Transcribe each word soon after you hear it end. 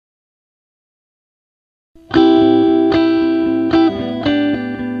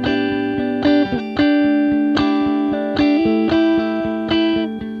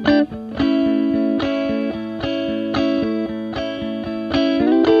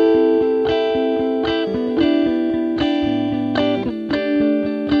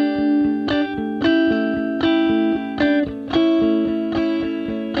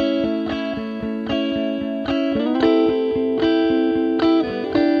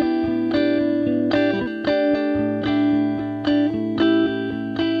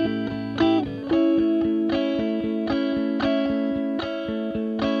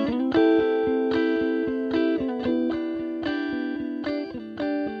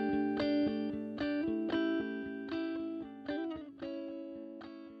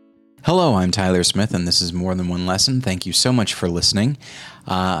Hello, I'm Tyler Smith, and this is More Than One Lesson. Thank you so much for listening.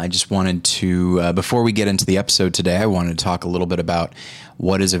 I just wanted to, before we get into the episode today, I wanted to talk a little bit about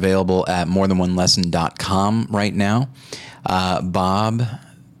what is available at morethanonelesson.com right now. Bob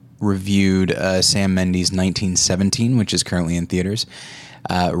reviewed Sam Mendes' 1917, which is currently in theaters.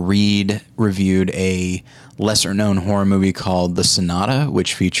 Reed reviewed a lesser-known horror movie called The Sonata,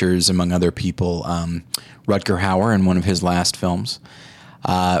 which features, among other people, Rutger Hauer in one of his last films.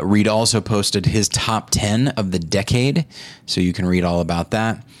 Reed also posted his top 10 of the decade, so you can read all about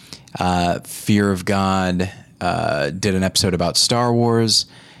that. Fear of God did an episode about Star Wars.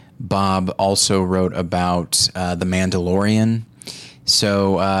 Bob also wrote about The Mandalorian.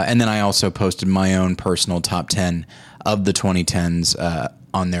 So, and then I also posted my own personal top 10 of the 2010s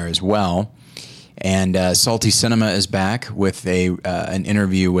on there as well. And Salty Cinema is back with an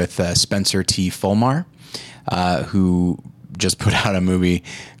interview with Spencer T. Fulmar, who just put out a movie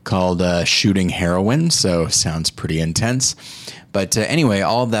called Shooting Heroin, so sounds pretty intense. But anyway,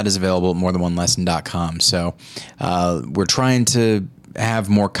 all of that is available at morethanonelesson.com. So we're trying to have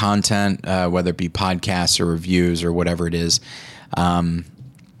more content, whether it be podcasts or reviews or whatever it is. We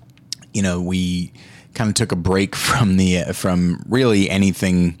kind of took a break from really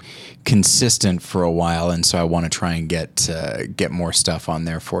anything consistent for a while, and so I want to try and get more stuff on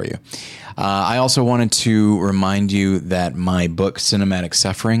there for you. I also wanted to remind you that my book, Cinematic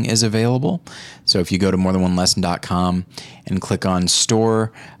Suffering, is available. So if you go to morethanonelesson.com and click on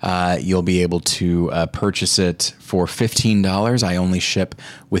store, you'll be able to purchase it for $15. I only ship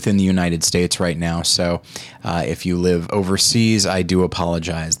within the United States right now. So if you live overseas, I do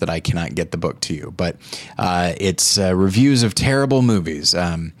apologize that I cannot get the book to you. But it's reviews of terrible movies.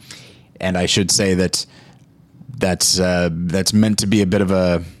 And I should say that's meant to be a bit of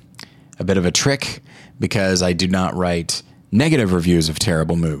a trick, because I do not write negative reviews of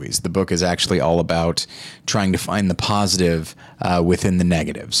terrible movies. The book is actually all about trying to find the positive within the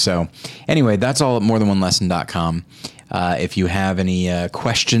negative. So anyway, that's all at morethanonelesson.com. If you have any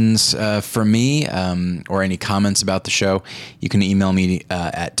questions for me or any comments about the show, you can email me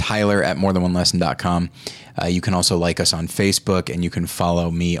at tyler@morethanonelesson.com. You can also like us on Facebook, and you can follow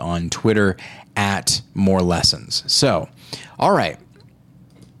me on Twitter at More Lessons. So, all right.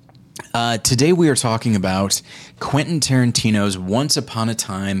 Today we are talking about Quentin Tarantino's Once Upon a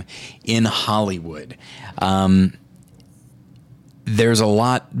Time in Hollywood. There's a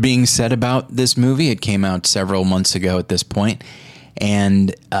lot being said about this movie. It came out several months ago at this point,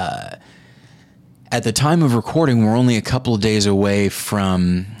 and at the time of recording, we're only a couple of days away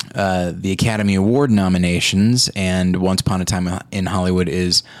from the Academy Award nominations, and Once Upon a Time in Hollywood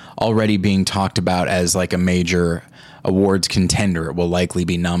is already being talked about as like a major awards contender. It will likely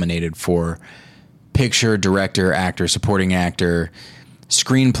be nominated for picture, director, actor, supporting actor,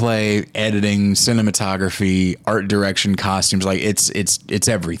 screenplay, editing, cinematography, art direction, costumes. Like it's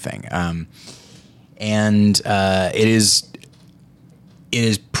everything. It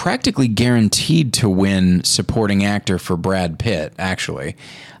is practically guaranteed to win supporting actor for Brad Pitt, actually.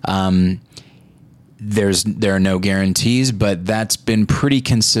 There are no guarantees, but that's been pretty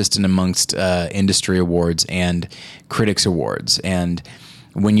consistent amongst industry awards and critics awards. And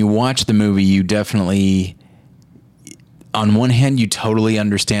when you watch the movie, you definitely, on one hand, you totally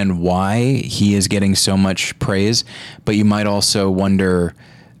understand why he is getting so much praise, but you might also wonder,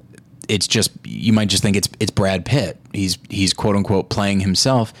 you might just think it's Brad Pitt. He's quote unquote playing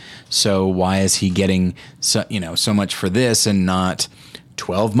himself. So why is he getting so much for this and not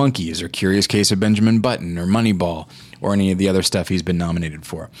 12 Monkeys or Curious Case of Benjamin Button or Moneyball or any of the other stuff he's been nominated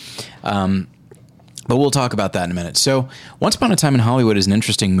for? But we'll talk about that in a minute. So Once Upon a Time in Hollywood is an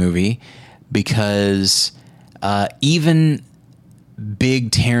interesting movie because even big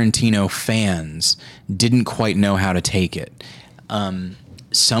Tarantino fans didn't quite know how to take it.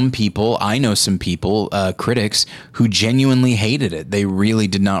 some people, I know some people, critics, who genuinely hated it. They really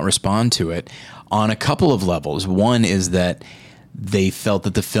did not respond to it on a couple of levels. One is that they felt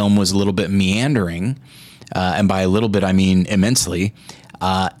that the film was a little bit meandering, and by a little bit, I mean immensely.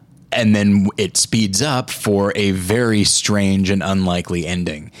 And then it speeds up for a very strange and unlikely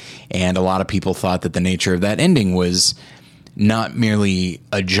ending. And a lot of people thought that the nature of that ending was not merely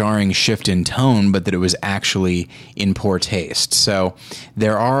a jarring shift in tone, but that it was actually in poor taste. So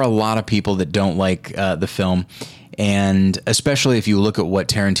there are a lot of people that don't like the film. And especially if you look at what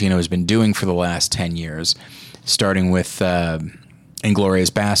Tarantino has been doing for the last 10 years, starting with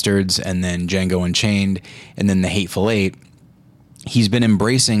Inglourious Bastards and then Django Unchained and then The Hateful Eight, he's been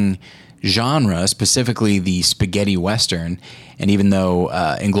embracing genre, specifically the spaghetti western. And even though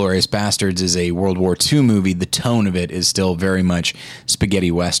Inglourious Bastards is a World War II movie, the tone of it is still very much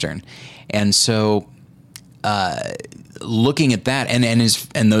spaghetti western. And so looking at that,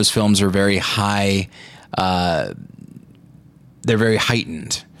 and those films are very high, they're very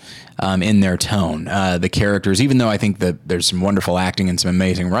heightened in their tone. The characters, even though I think that there's some wonderful acting and some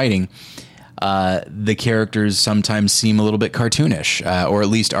amazing writing, the characters sometimes seem a little bit cartoonish, or at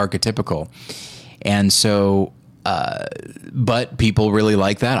least archetypical. And so, but people really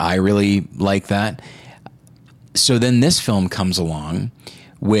like that. I really like that. So then this film comes along,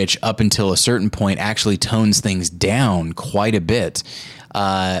 which up until a certain point actually tones things down quite a bit.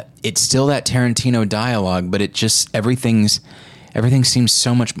 It's still that Tarantino dialogue, but it just, everything seems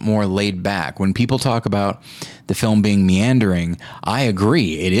so much more laid back. When people talk about the film being meandering, I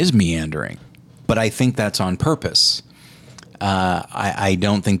agree, it is meandering. But I think that's on purpose. I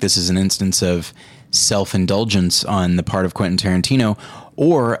don't think this is an instance of self-indulgence on the part of Quentin Tarantino,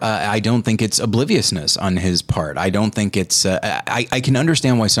 or I don't think it's obliviousness on his part. I don't think it's... I can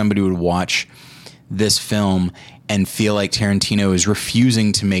understand why somebody would watch this film and feel like Tarantino is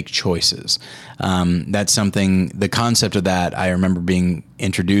refusing to make choices. That's something... The concept of that I remember being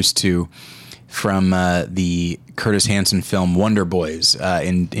introduced to from the Curtis Hanson film Wonder Boys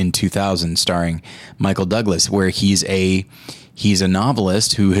in 2000, starring Michael Douglas, where he's a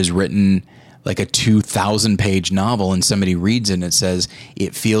novelist who has written like a 2,000-page novel, and somebody reads it and it says,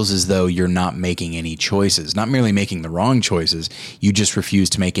 it feels as though you're not making any choices. Not merely making the wrong choices, you just refuse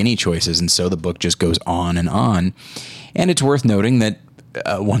to make any choices, and so the book just goes on and on. And it's worth noting that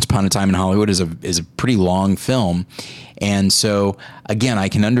Once Upon a Time in Hollywood is a pretty long film. And so, again, I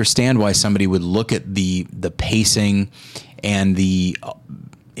can understand why somebody would look at the pacing and the,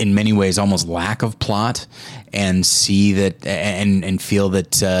 in many ways, almost lack of plot and see that and feel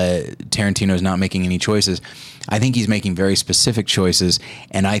that Tarantino is not making any choices. I think he's making very specific choices,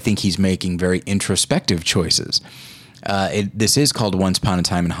 and I think he's making very introspective choices. This is called Once Upon a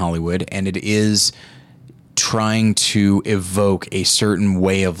Time in Hollywood, and it is trying to evoke a certain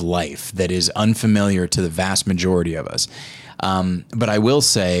way of life that is unfamiliar to the vast majority of us. But I will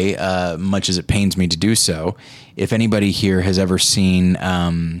say, much as it pains me to do so, if anybody here has ever seen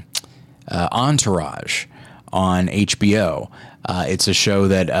Entourage on HBO, it's a show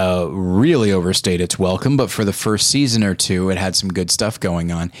that really overstayed its welcome, but for the first season or two, it had some good stuff going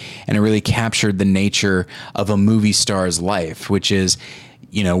on, and it really captured the nature of a movie star's life, which is,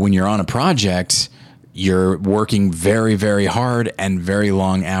 when you're on a project, you're working very, very hard and very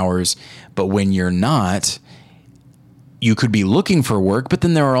long hours. But when you're not, you could be looking for work, but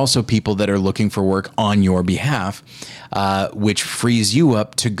then there are also people that are looking for work on your behalf, which frees you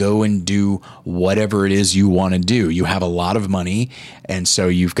up to go and do whatever it is you want to do. You have a lot of money, and so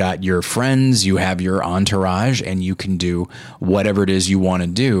you've got your friends, you have your entourage, and you can do whatever it is you want to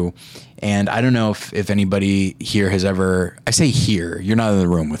do. And I don't know if anybody here has ever, I say here, you're not in the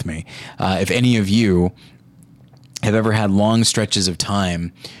room with me. If any of you have ever had long stretches of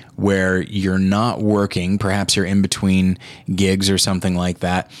time where you're not working, perhaps you're in between gigs or something like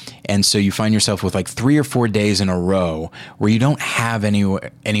that, and so you find yourself with like 3 or 4 days in a row where you don't have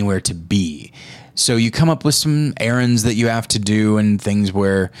anywhere to be. So you come up with some errands that you have to do and things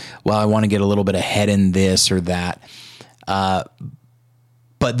where, well, I want to get a little bit ahead in this or that.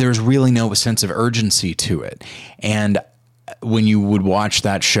 But there's really no sense of urgency to it. And when you would watch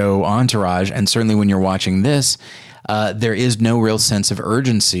that show Entourage, and certainly when you're watching this, there is no real sense of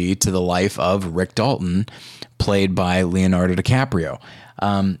urgency to the life of Rick Dalton, played by Leonardo DiCaprio.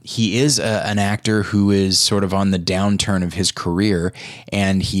 He is an actor who is sort of on the downturn of his career,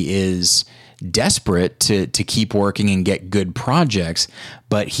 and he is desperate to keep working and get good projects,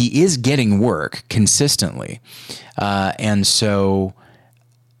 but he is getting work consistently. And so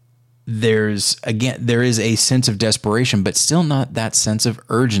there is a sense of desperation, but still not that sense of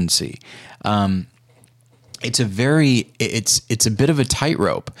urgency. it's a bit of a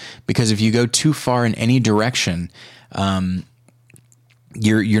tightrope, because if you go too far in any direction,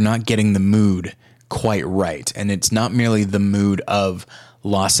 you're not getting the mood quite right. And it's not merely the mood of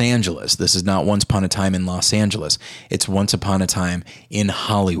Los Angeles. This is not Once Upon a Time in Los Angeles. It's Once Upon a Time in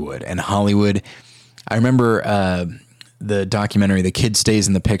Hollywood. And Hollywood, I remember the documentary The Kid Stays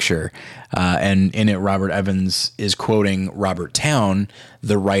in the Picture, and in it Robert Evans is quoting Robert Towne,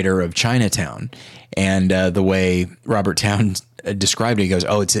 the writer of Chinatown, and the way Robert Towne described it, he goes,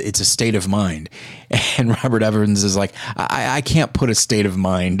 "Oh, it's a state of mind," and Robert Evans is like, "I can't put a state of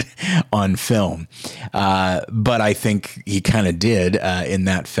mind on film," but I think he kind of did in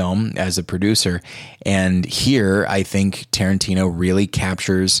that film as a producer, and here I think Tarantino really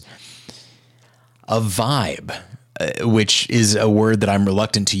captures a vibe, which is a word that I'm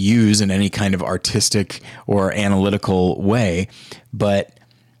reluctant to use in any kind of artistic or analytical way, but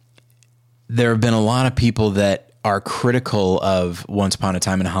there have been a lot of people that are critical of Once Upon a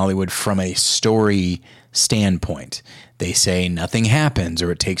Time in Hollywood from a story standpoint. They say nothing happens,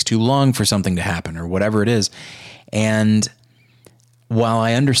 or it takes too long for something to happen, or whatever it is. And while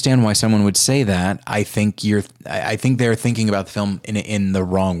I understand why someone would say that, I think they're thinking about the film in the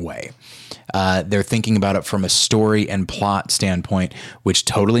wrong way. They're thinking about it from a story and plot standpoint, which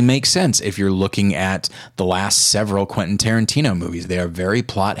totally makes sense if you're looking at the last several Quentin Tarantino movies. They are very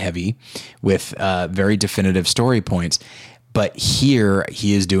plot heavy with very definitive story points. But here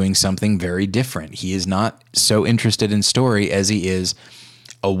he is doing something very different. He is not so interested in story as he is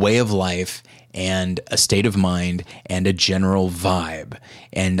a way of life and a state of mind and a general vibe.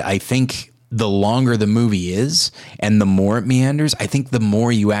 And I think the longer the movie is and the more it meanders, I think the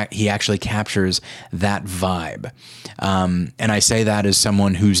more he actually captures that vibe. And I say that as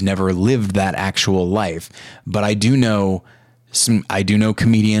someone who's never lived that actual life, but I do know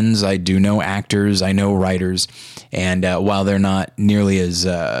comedians, I do know actors, I know writers, and while they're not nearly as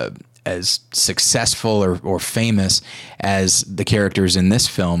successful or famous as the characters in this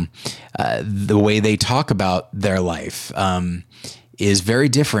film, the way they talk about their life is very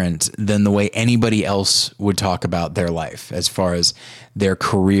different than the way anybody else would talk about their life, as far as their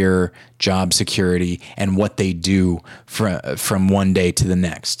career, job security, and what they do from one day to the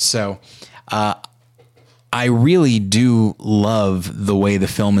next. So I really do love the way the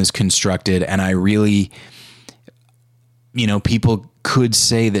film is constructed, and I really, people could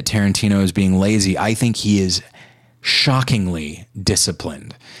say that Tarantino is being lazy. I think he is shockingly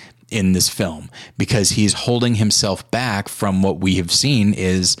disciplined in this film, because he's holding himself back from what we have seen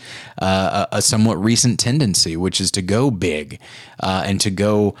is a somewhat recent tendency, which is to go big and to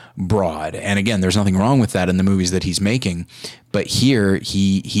go broad. And again, there's nothing wrong with that in the movies that he's making, but here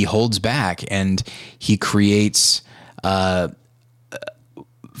he holds back and he creates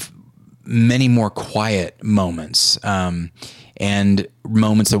many more quiet moments, and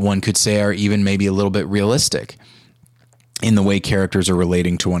moments that one could say are even maybe a little bit realistic in the way characters are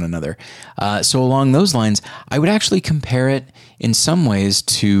relating to one another. So along those lines, I would actually compare it in some ways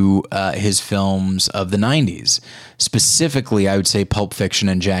to his films of the 90s. Specifically, I would say Pulp Fiction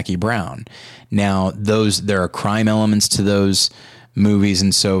and Jackie Brown. Now, there are crime elements to those movies,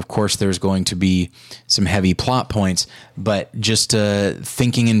 and so of course there's going to be some heavy plot points, but just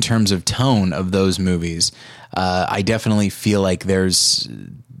thinking in terms of tone of those movies, I definitely feel like this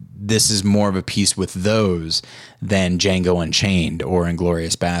is more of a piece with those than Django Unchained or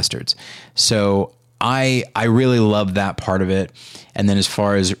Inglourious Bastards. So I really love that part of it. And then as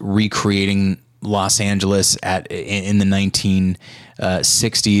far as recreating Los Angeles in the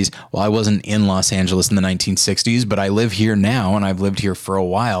 1960s, well, I wasn't in Los Angeles in the 1960s, but I live here now, and I've lived here for a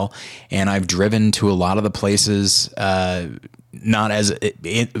while, and I've driven to a lot of the places, not as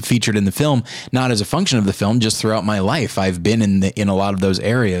it featured in the film, not as a function of the film, just throughout my life. I've been in a lot of those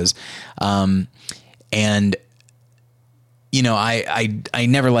areas. And I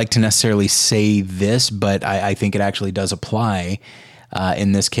never like to necessarily say this, but I think it actually does apply,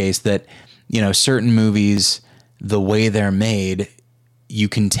 in this case, that, certain movies, the way they're made, you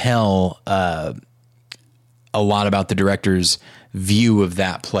can tell, a lot about the director's view of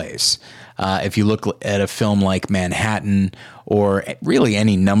that place. If you look at a film like Manhattan, or really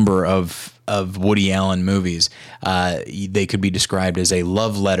any number of Woody Allen movies, they could be described as a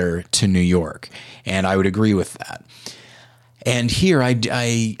love letter to New York. And I would agree with that. And here I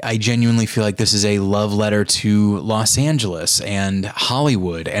genuinely feel like this is a love letter to Los Angeles and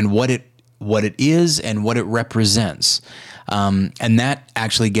Hollywood and what it is and what it represents. And that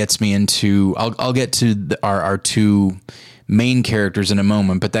actually gets me into, I'll get to our two main characters in a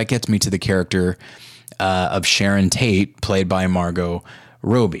moment, but that gets me to the character of Sharon Tate, played by Margot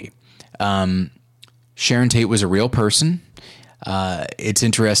Robbie. Sharon Tate was a real person. It's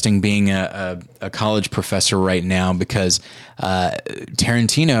interesting being a college professor right now because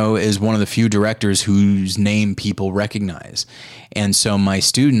Tarantino is one of the few directors whose name people recognize. And so my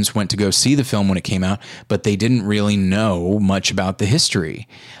students went to go see the film when it came out, but they didn't really know much about the history.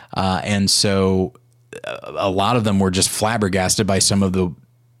 And so a lot of them were just flabbergasted by some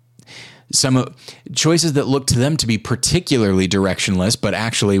choices that looked to them to be particularly directionless, but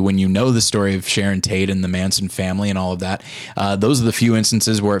actually when you know the story of Sharon Tate and the Manson family and all of that, those are the few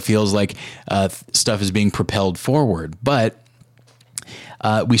instances where it feels like stuff is being propelled forward. But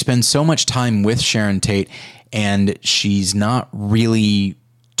we spend so much time with Sharon Tate and she's not really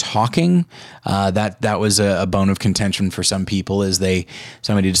talking. That was a bone of contention for some people, as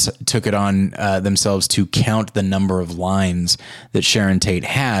somebody just took it on themselves to count the number of lines that Sharon Tate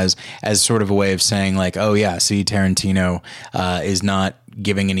has as sort of a way of saying like, oh yeah, see, Tarantino is not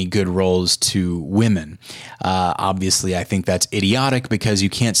giving any good roles to women. Obviously, I think that's idiotic because you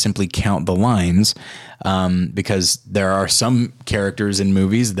can't simply count the lines, because there are some characters in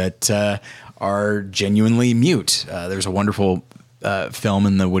movies that are genuinely mute. There's a wonderful film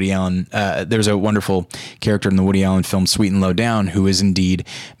in the Woody Allen, there's a wonderful character in the Woody Allen film Sweet and Low Down who is indeed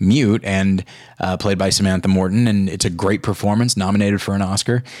mute and played by Samantha Morton, and it's a great performance, nominated for an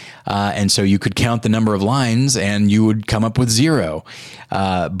Oscar. And so you could count the number of lines and you would come up with 0,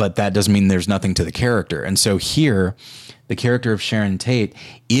 but that doesn't mean there's nothing to the character. And so here, the character of Sharon Tate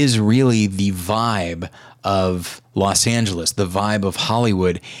is really the vibe of Los Angeles, the vibe of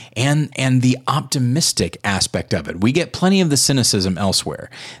Hollywood, and the optimistic aspect of it. We get plenty of the cynicism elsewhere.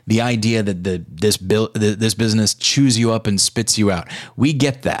 The idea that this business chews you up and spits you out. We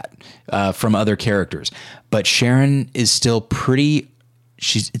get that from other characters, but Sharon is still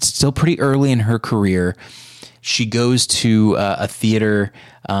it's still pretty early in her career. She goes to a theater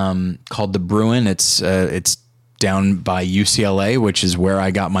called the Bruin. It's down by UCLA, which is where I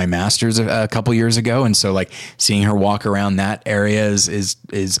got my master's a couple years ago. And so like seeing her walk around that area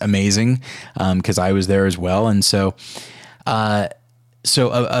is amazing. Cause I was there as well. And so a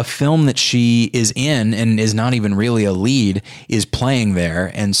film that she is in and is not even really a lead is playing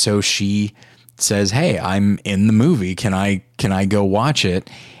there. And so she says, "Hey, I'm in the movie. Can I go watch it?"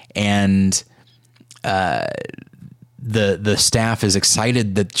 And, the staff is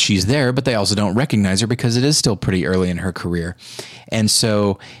excited that she's there, but they also don't recognize her because it is still pretty early in her career. And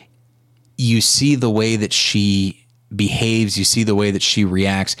so you see the way that she behaves, you see the way that she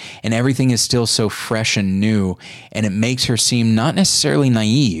reacts, and everything is still so fresh and new, and it makes her seem not necessarily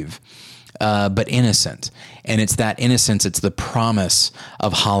naive, but innocent. And it's that innocence, it's the promise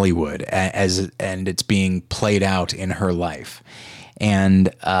of Hollywood and it's being played out in her life.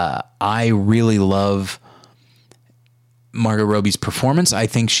 And I really love Margot Robbie's performance. I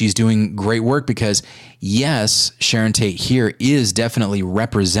think she's doing great work because, yes, Sharon Tate here is definitely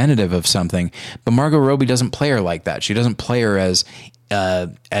representative of something, but Margot Robbie doesn't play her like that. She doesn't play her as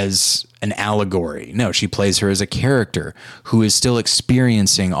an allegory. No, she plays her as a character who is still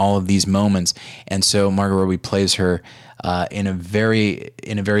experiencing all of these moments. And so Margot Robbie plays her in a very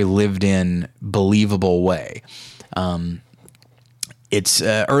lived-in, believable way. It's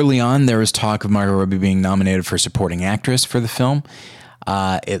early on, there was talk of Margot Robbie being nominated for supporting actress for the film.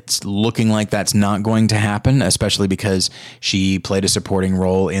 It's looking like that's not going to happen, especially because she played a supporting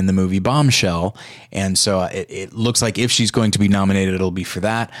role in the movie Bombshell. And so it looks like if she's going to be nominated, it'll be for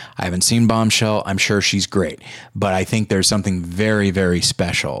that. I haven't seen Bombshell. I'm sure she's great, but I think there's something very, very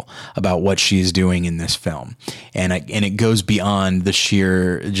special about what she's doing in this film. And it goes beyond the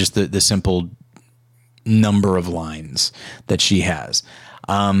sheer, just the simple number of lines that she has.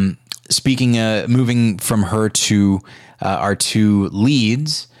 Moving from her to our two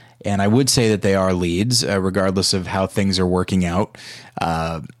leads, and I would say that they are leads, regardless of how things are working out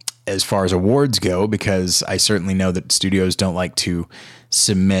as far as awards go, because I certainly know that studios don't like to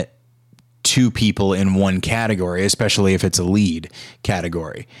submit two people in one category, especially if it's a lead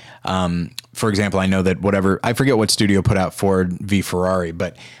category. For example, I know that I forget what studio put out Ford v Ferrari,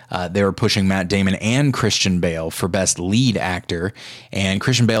 but they were pushing Matt Damon and Christian Bale for Best Lead Actor, and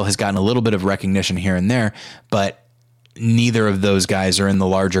Christian Bale has gotten a little bit of recognition here and there, but neither of those guys are in the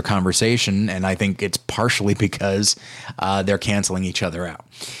larger conversation, and I think it's partially because they're canceling each other out.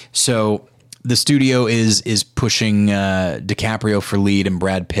 So the studio is pushing DiCaprio for lead and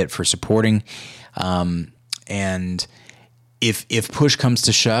Brad Pitt for supporting, and if push comes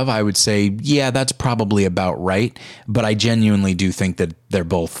to shove, I would say, yeah, that's probably about right. But I genuinely do think that they're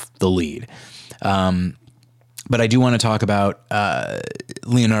both the lead. But I do want to talk about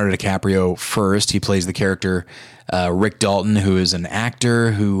Leonardo DiCaprio first. He plays the character Rick Dalton, who is an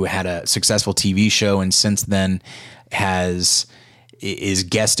actor who had a successful TV show and since then is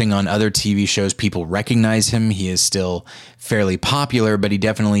guesting on other TV shows. People recognize him. He is still fairly popular, but he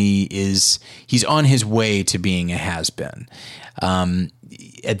definitely he's on his way to being a has-been.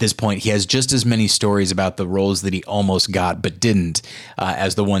 At this point, he has just as many stories about the roles that he almost got but didn't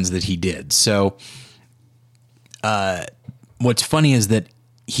as the ones that he did. So what's funny is that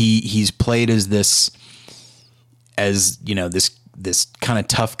he's played as this kind of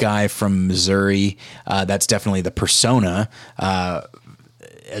tough guy from Missouri. That's definitely the persona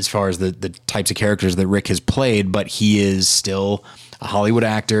as far as the types of characters that Rick has played, but he is still a Hollywood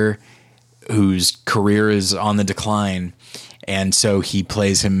actor whose career is on the decline. And so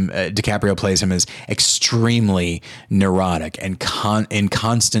DiCaprio plays him as extremely neurotic and in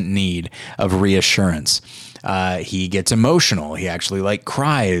constant need of reassurance. He gets emotional. He actually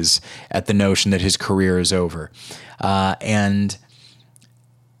cries at the notion that his career is over. But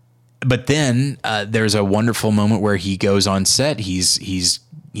then there's a wonderful moment where he goes on set. He's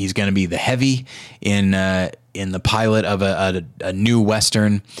going to be the heavy in the pilot of a new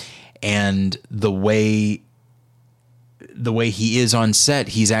Western, and the way he is on set,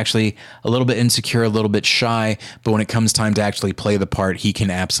 he's actually a little bit insecure, a little bit shy, but when it comes time to actually play the part, he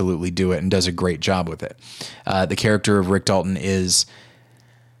can absolutely do it and does a great job with it. The character of Rick Dalton is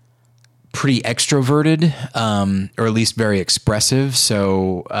pretty extroverted, or at least very expressive.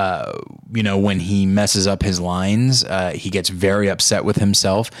 So, when he messes up his lines, he gets very upset with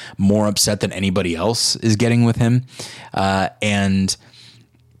himself, more upset than anybody else is getting with him. And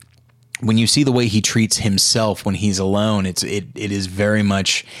when you see the way he treats himself when he's alone, it is very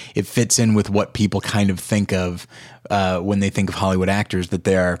much, it fits in with what people kind of think of when they think of Hollywood actors, that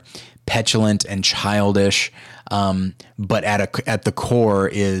they're petulant and childish, but at the core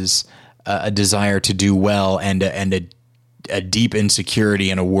is a desire to do well and a deep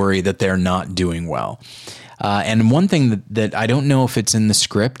insecurity and a worry that they're not doing well. And one thing that I don't know if it's in the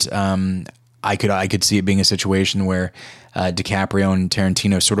script, I could see it being a situation where DiCaprio and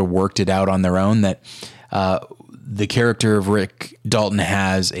Tarantino sort of worked it out on their own, that the character of Rick Dalton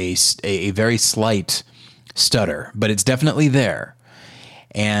has a very slight stutter, but it's definitely there.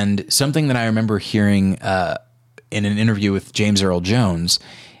 And something that I remember hearing in an interview with James Earl Jones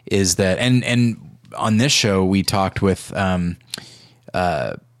is that, and on this show we talked with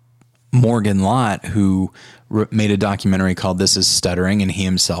Morgan Lott, who made a documentary called This Is Stuttering, and he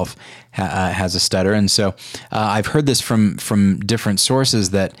himself has a stutter. And so I've heard this from different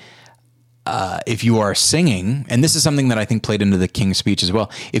sources that if you are singing, and this is something that I think played into the King's Speech as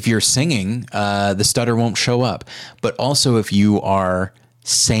well, if you're singing, the stutter won't show up. But also if you are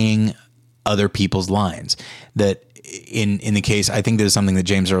saying other people's lines, that in the case, I think this is something that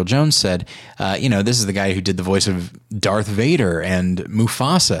James Earl Jones said, this is the guy who did the voice of Darth Vader and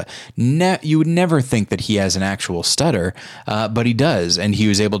Mufasa. You would never think that he has an actual stutter, but he does. And he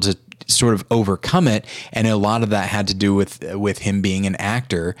was able to sort of overcome it. And a lot of that had to do with him being an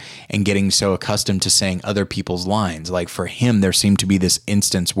actor and getting so accustomed to saying other people's lines. Like for him, there seemed to be this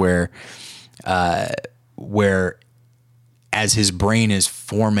instance where as his brain is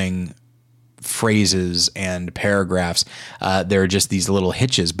forming phrases and paragraphs, there are just these little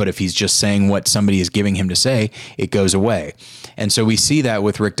hitches, but if he's just saying what somebody is giving him to say, it goes away. And so we see that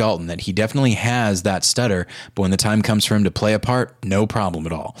with Rick Dalton, that he definitely has that stutter, but when the time comes for him to play a part, no problem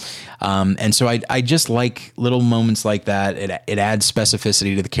at all. And so I just like little moments like that. It adds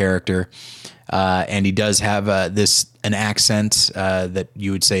specificity to the character. And he does have an accent that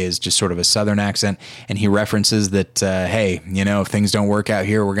you would say is just sort of a Southern accent, and he references that hey, if things don't work out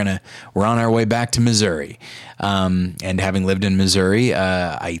here, we're on our way back to Missouri. And having lived in Missouri,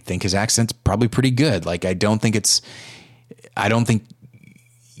 I think his accent's probably pretty good. Like I don't think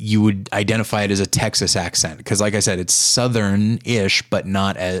you would identify it as a Texas accent, because like I said, it's Southern-ish, but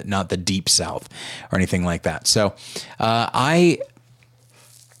not the deep South or anything like that. So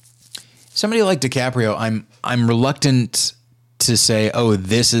somebody like DiCaprio, I'm reluctant to say, oh,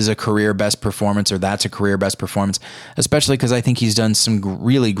 this is a career best performance or that's a career best performance, especially because I think he's done some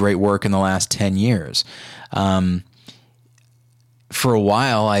really great work in the last 10 years. For a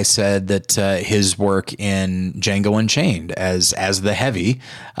while, I said that his work in Django Unchained as the heavy,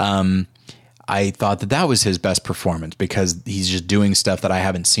 I thought that was his best performance because he's just doing stuff that I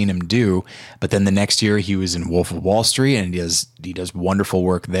haven't seen him do. But then the next year he was in Wolf of Wall Street, and he does wonderful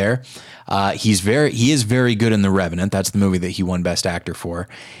work there. He is very good in The Revenant. That's the movie that he won Best Actor for.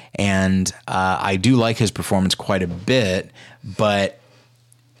 And I do like his performance quite a bit, but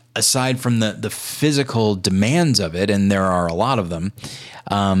aside from the physical demands of it, and there are a lot of them,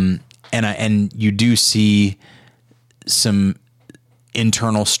 and you do see some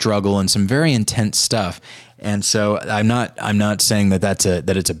internal struggle and some very intense stuff. And so I'm not saying that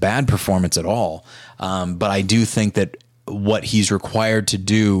it's a bad performance at all. But I do think that what he's required to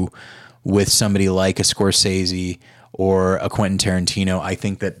do with somebody like a Scorsese or a Quentin Tarantino, I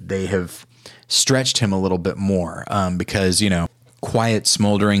think that they have stretched him a little bit more, because, quiet,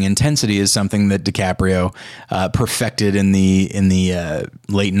 smoldering intensity is something that DiCaprio perfected in the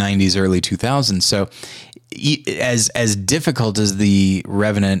late 90s, early 2000s. So as difficult as The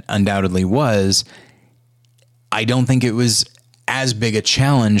Revenant undoubtedly was, I don't think it was as big a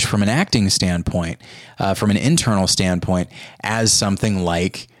challenge from an acting standpoint, from an internal standpoint, as something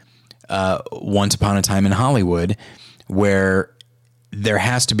like Once Upon a Time in Hollywood, where there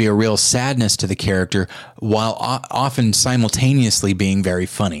has to be a real sadness to the character while often simultaneously being very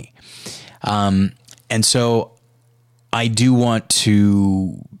funny. And so I do want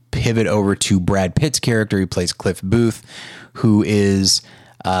to pivot over to Brad Pitt's character. He plays Cliff Booth, who is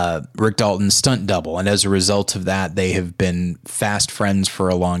Rick Dalton's stunt double. And as a result of that, they have been fast friends for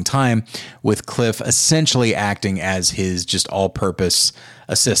a long time, with Cliff essentially acting as his just all-purpose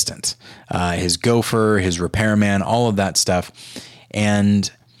assistant, his gopher, his repairman, all of that stuff. And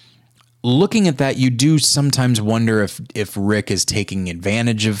looking at that, you do sometimes wonder if Rick is taking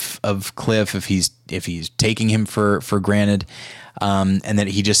advantage of Cliff, if he's taking him for granted, and that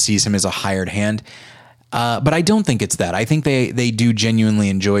he just sees him as a hired hand. But I don't think it's that. I think they do genuinely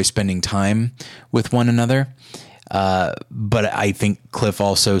enjoy spending time with one another. But I think Cliff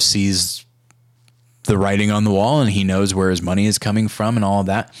also sees the writing on the wall, and he knows where his money is coming from and all of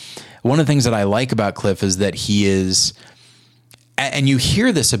that. One of the things that I like about Cliff is that he is, and you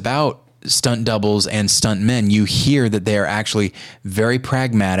hear this about stunt doubles and stunt men, you hear that they are actually very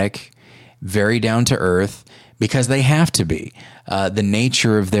pragmatic, very down to earth, because they have to be. The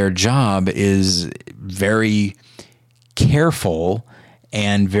nature of their job is very careful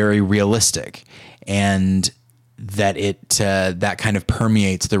and very realistic, and that that kind of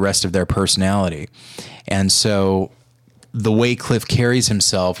permeates the rest of their personality. And so the way Cliff carries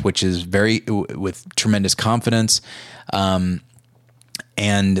himself, which is with tremendous confidence,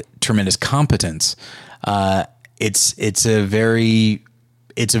 and tremendous competence, it's a very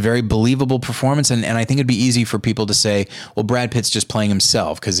believable performance. And I think it'd be easy for people to say, well, Brad Pitt's just playing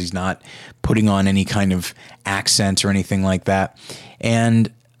himself because he's not putting on any kind of accent or anything like that.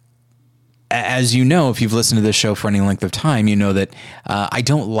 And as you know, if you've listened to this show for any length of time, you know that I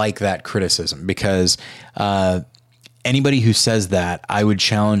don't like that criticism, because anybody who says that, I would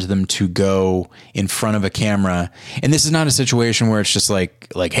challenge them to go in front of a camera. And this is not a situation where it's just like,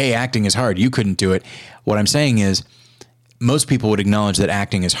 hey, acting is hard, you couldn't do it. What I'm saying is, most people would acknowledge that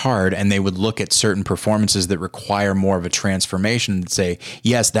acting is hard, and they would look at certain performances that require more of a transformation and say,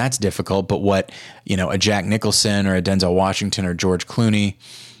 yes, that's difficult, but what, a Jack Nicholson or a Denzel Washington or George Clooney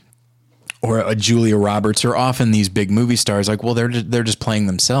or a Julia Roberts are often these big movie stars, like, well, they're just playing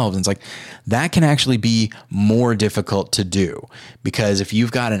themselves. And it's like, that can actually be more difficult to do, because if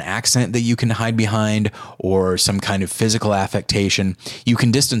you've got an accent that you can hide behind or some kind of physical affectation, you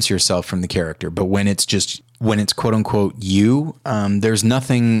can distance yourself from the character. But when it's quote unquote you, there's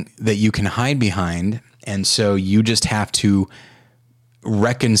nothing that you can hide behind. And so you just have to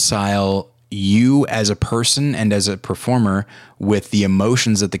reconcile you as a person and as a performer with the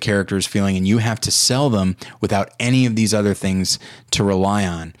emotions that the character is feeling, and you have to sell them without any of these other things to rely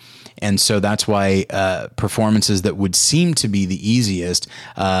on. And so that's why performances that would seem to be the easiest,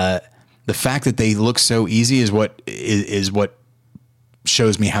 the fact that they look so easy is what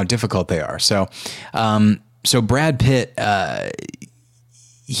shows me how difficult they are. So Brad Pitt,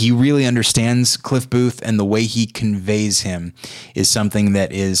 he really understands Cliff Booth, and the way he conveys him is something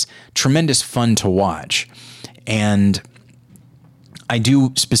that is tremendous fun to watch. And I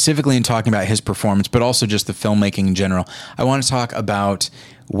do, specifically in talking about his performance, but also just the filmmaking in general, I want to talk about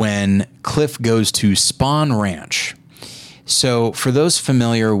when Cliff goes to Spahn Ranch. So for those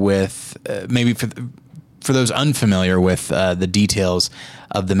familiar with, maybe for those unfamiliar with the details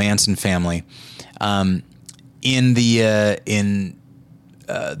of the Manson family, in the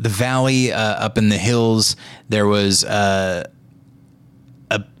valley, up in the hills, there was a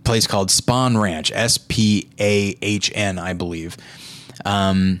place called Spahn Ranch, Spahn, I believe.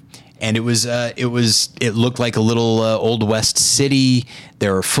 And it looked like a little Old West city.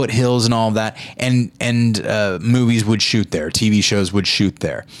 There were foothills and all of that, and movies would shoot there, TV shows would shoot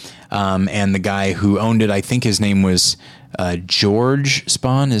there. And the guy who owned it, I think his name was George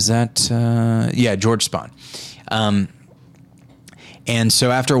Spahn. Is that George Spahn? And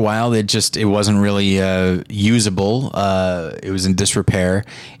so after a while, it wasn't really usable. It was in disrepair,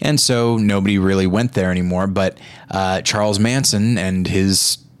 and so nobody really went there anymore. But Charles Manson and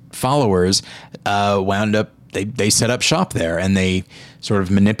his followers wound up. They set up shop there, and they sort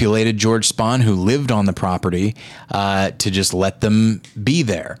of manipulated George Spahn, who lived on the property, to just let them be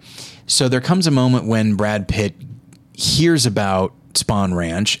there. So there comes a moment when Brad Pitt hears about Spahn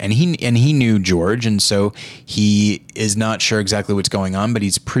Ranch, and he knew George, and so he is not sure exactly what's going on, but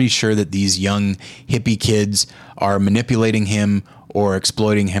he's pretty sure that these young hippie kids are manipulating him or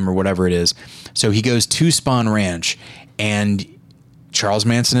exploiting him or whatever it is. So he goes to Spahn Ranch, and Charles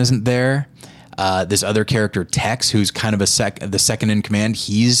Manson isn't there. This other character, Tex, who's kind of the second in command,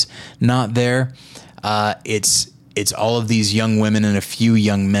 he's not there. It's all of these young women and a few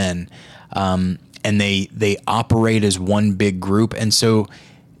young men. And they operate as one big group, and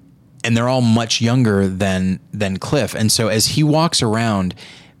they're all much younger than Cliff. And so as he walks around,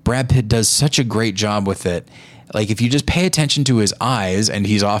 Brad Pitt does such a great job with it. Like, if you just pay attention to his eyes, and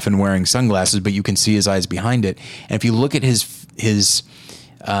he's often wearing sunglasses, but you can see his eyes behind it. And if you look at his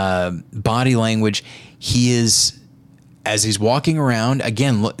body language, he is, as he's walking around,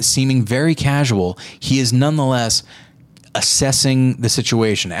 again, seeming very casual, he is nonetheless assessing the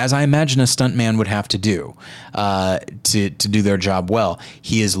situation, as I imagine a stuntman would have to do to do their job well.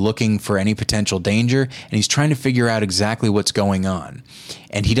 He is looking for any potential danger, and he's trying to figure out exactly what's going on.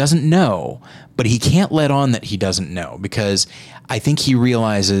 And he doesn't know, but he can't let on that he doesn't know, because I think he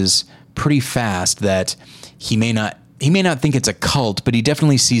realizes pretty fast that he may not think it's a cult, but he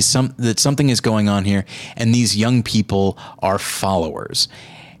definitely sees that something is going on here, and these young people are followers.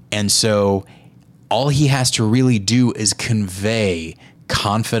 And so all he has to really do is convey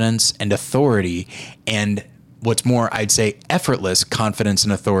confidence and authority, and what's more, I'd say effortless confidence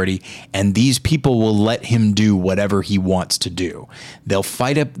and authority, and these people will let him do whatever he wants to do. They'll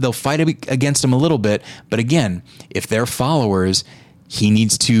fight against him a little bit, but again, if they're followers, he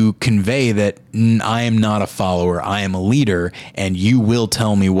needs to convey that I am not a follower, I am a leader, and you will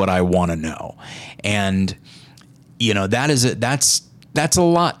tell me what I want to know. And that's a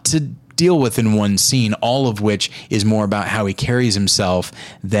lot to deal with in one scene, all of which is more about how he carries himself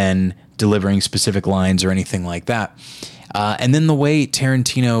than delivering specific lines or anything like that. And then the way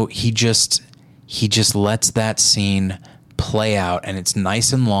Tarantino, he just lets that scene play out, and it's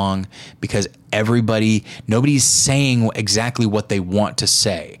nice and long, because nobody's saying exactly what they want to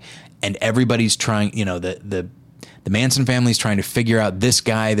say, and everybody's trying, the Manson family is trying to figure out this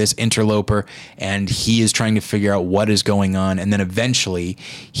guy, this interloper, and he is trying to figure out what is going on. And then eventually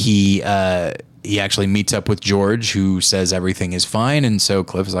he actually meets up with George, who says everything is fine. And so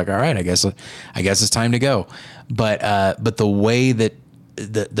Cliff is like, all right, I guess it's time to go. But the way that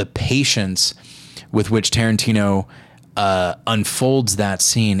the patience with which Tarantino unfolds that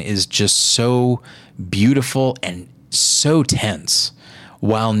scene is just so beautiful and so tense,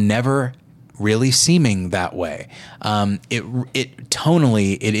 while never really seeming that way.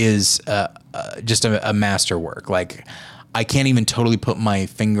 Tonally, it is just a masterwork. Like, I can't even totally put my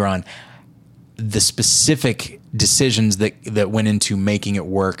finger on the specific decisions that went into making it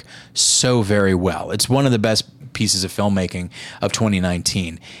work so very well. It's one of the best pieces of filmmaking of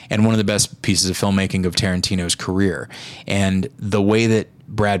 2019, and one of the best pieces of filmmaking of Tarantino's career. And the way that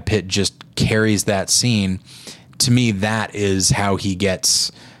Brad Pitt just carries that scene, to me, that is how he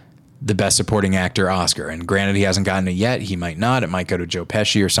gets the Best Supporting Actor Oscar. And granted, he hasn't gotten it yet. He might not. It might go to Joe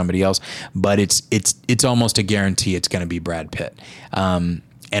Pesci or somebody else. But it's almost a guarantee it's going to be Brad Pitt. And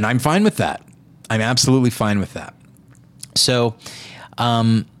I'm fine with that. I'm absolutely fine with that. So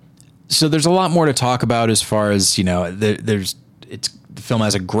there's a lot more to talk about as far as, the film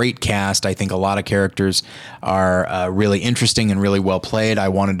has a great cast. I think a lot of characters are really interesting and really well played. I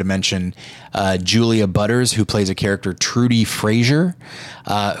wanted to mention Julia Butters, who plays a character, Trudy Frazier,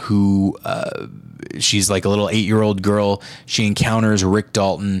 who she's like a little 8-year-old girl. She encounters Rick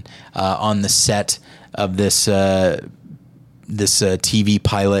Dalton on the set of this TV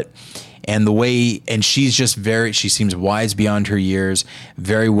pilot. And she's just she seems wise beyond her years,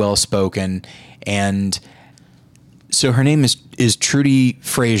 very well spoken. And so her name is Trudy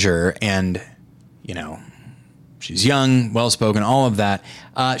Frazier, and, she's young, well-spoken, all of that.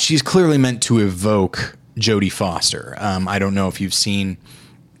 She's clearly meant to evoke Jodie Foster. I don't know if you've seen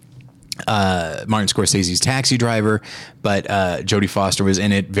Martin Scorsese's Taxi Driver, but Jodie Foster was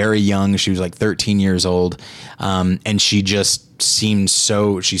in it very young. She was like 13 years old, and she just seemed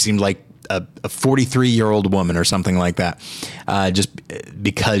like a 43-year-old woman or something like that, just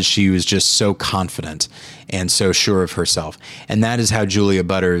because she was just so confident and so sure of herself. And that is how Julia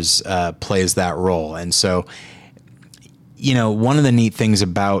Butters plays that role. And so, one of the neat things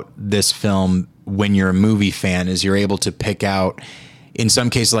about this film when you're a movie fan is you're able to pick out, in some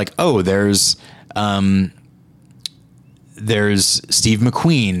cases, like, oh, there's Steve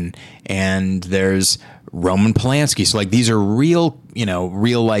McQueen and there's Roman Polanski. So like these are real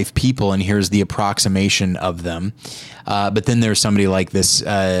life people, and here's the approximation of them. But then there's somebody like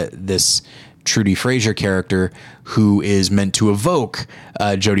this Trudy Frazier character who is meant to evoke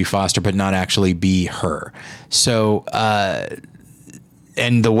Jodie Foster, but not actually be her. So,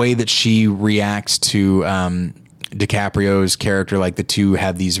 and the way that she reacts to DiCaprio's character, like the two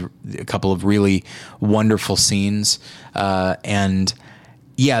have a couple of really wonderful scenes. And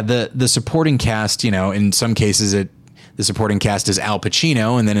yeah, the supporting cast, in some cases the supporting cast is Al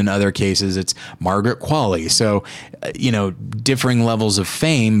Pacino, and then in other cases it's Margaret Qualley. So, differing levels of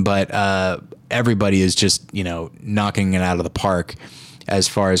fame, but everybody is just, knocking it out of the park as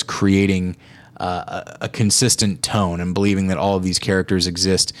far as creating a consistent tone and believing that all of these characters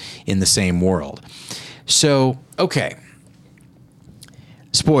exist in the same world. So, okay.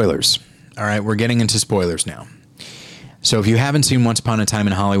 Spoilers. All right, we're getting into spoilers now. So if you haven't seen Once Upon a Time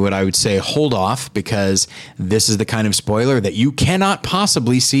in Hollywood, I would say hold off, because this is the kind of spoiler that you cannot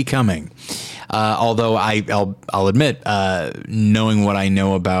possibly see coming. Although I'll admit, knowing what I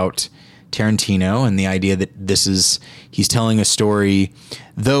know about Tarantino and the idea that he's telling a story,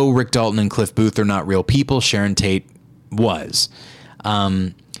 though Rick Dalton and Cliff Booth are not real people, Sharon Tate was.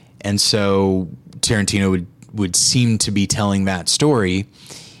 And so Tarantino would seem to be telling that story.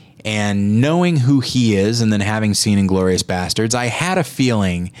 And knowing who he is, and then having seen Inglourious Bastards, I had a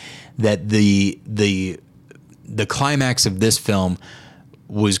feeling that the climax of this film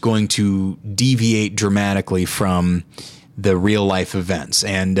was going to deviate dramatically from the real life events.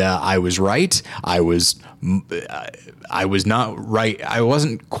 And I was right. I was not right. I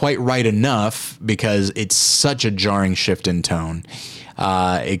wasn't quite right enough, because it's such a jarring shift in tone.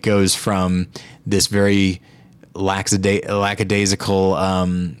 It goes from this very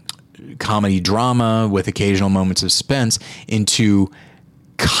lackadaisical comedy drama with occasional moments of suspense into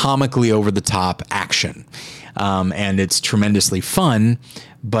comically over the top action. And it's tremendously fun,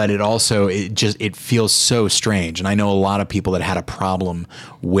 but it feels so strange. And I know a lot of people that had a problem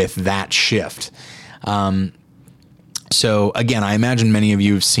with that shift. So again, I imagine many of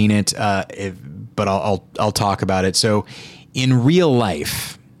you have seen it, but I'll talk about it. So in real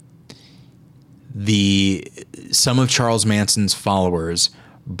life, some of Charles Manson's followers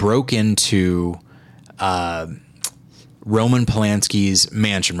broke into Roman Polanski's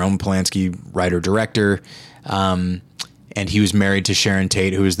mansion. Roman Polanski, writer-director, and he was married to Sharon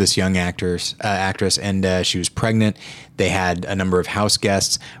Tate, who was this young actress, and she was pregnant. They had a number of house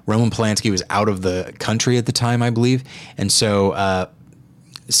guests. Roman Polanski was out of the country at the time, I believe, and so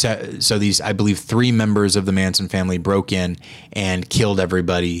these, I believe, 3 members of the Manson family broke in and killed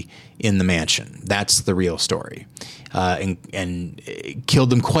everybody in the mansion. That's the real story. And killed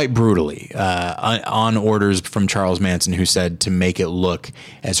them quite brutally, on orders from Charles Manson, who said to make it look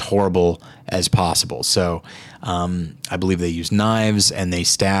as horrible as possible. So I believe they used knives, and they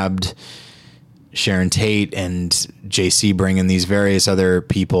stabbed Sharon Tate and Jay Sebring and these various other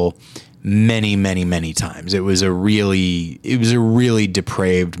people many, many, many times. It was a really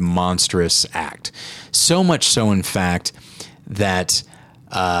depraved, monstrous act. So much so, in fact, that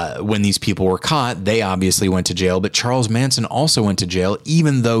when these people were caught, they obviously went to jail, but Charles Manson also went to jail,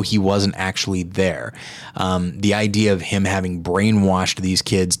 even though he wasn't actually there. The idea of him having brainwashed these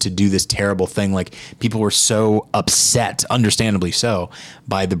kids to do this terrible thing, like, people were so upset, understandably so,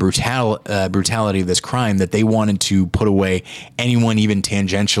 by the brutality of this crime, that they wanted to put away anyone even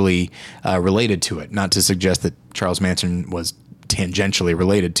tangentially related to it. Not to suggest that Charles Manson was tangentially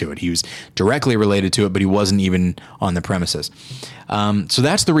related to it. He was directly related to it, but he wasn't even on the premises. So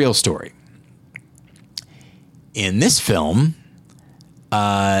that's the real story. In this film,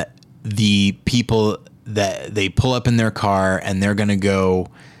 the people that they pull up in their car, and they're going to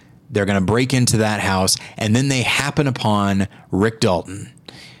break into that house, and then they happen upon Rick Dalton,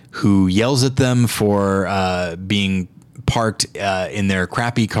 who yells at them for being parked in their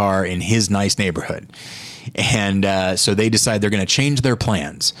crappy car in his nice neighborhood. And so they decide they're going to change their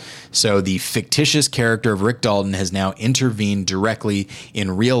plans. So the fictitious character of Rick Dalton has now intervened directly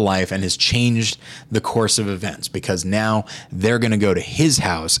in real life and has changed the course of events, because now they're going to go to his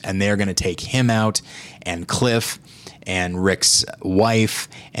house and they're going to take him out, and Cliff and Rick's wife,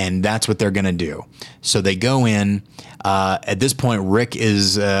 and that's what they're going to do. So they go in. At this point, Rick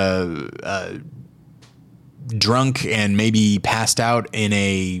is drunk and maybe passed out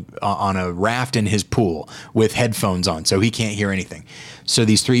on a raft in his pool with headphones on, so he can't hear anything. So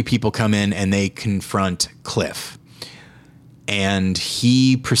these 3 people come in and they confront Cliff. and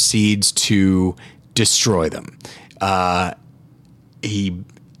he proceeds to destroy them. He,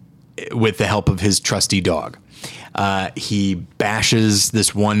 with the help of his trusty dog. He bashes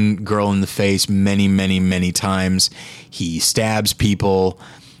this one girl in the face many, many, many times. He stabs people,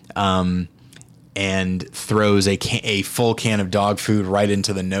 and throws a full can of dog food right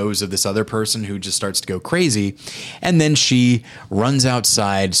into the nose of this other person, who just starts to go crazy. And then she runs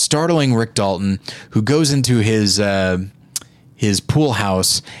outside, startling Rick Dalton, who goes into his pool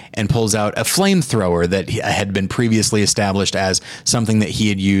house and pulls out a flamethrower that had been previously established as something that he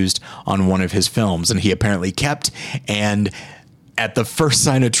had used on one of his films, and he apparently kept. And at the first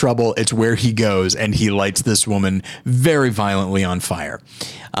sign of trouble, it's where he goes, and he lights this woman very violently on fire.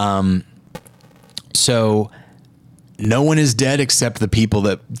 So no one is dead except the people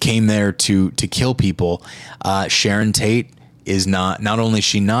that came there to kill people. Sharon Tate is not only is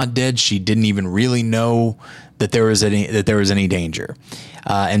she not dead, she didn't even really know that there was any danger.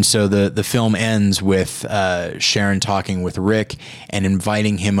 And so the film ends with Sharon talking with Rick and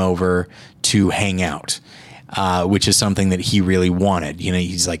inviting him over to hang out, which is something that he really wanted. You know,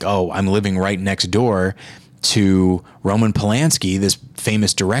 he's like, oh, I'm living right next door to Roman Polanski, this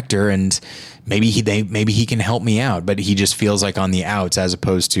famous director, and maybe he can help me out. But he just feels like on the outs, as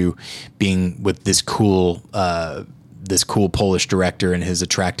opposed to being with this cool Polish director and his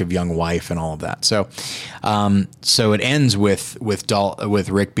attractive young wife and all of that. So it ends with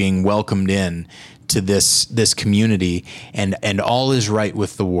Rick being welcomed in to this community, and all is right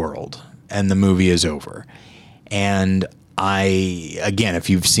with the world, and the movie is over. And again,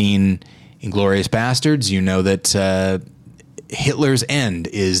 if you've seen Inglourious Bastards, you know that Hitler's end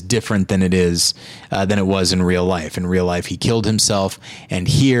is different than it was in real life. In real life, he killed himself, and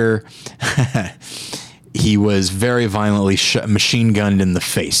here he was very violently machine gunned in the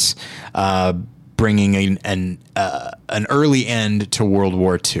face, bringing an early end to World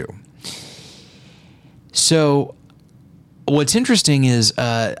War II. So what's interesting is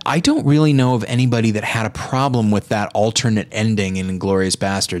I don't really know of anybody that had a problem with that alternate ending in Inglourious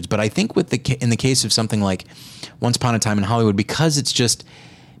Bastards, but I think in the case of something like Once Upon a Time in Hollywood, because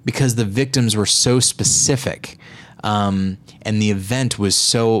the victims were so specific, and the event was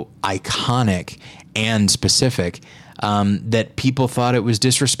so iconic and specific, that people thought it was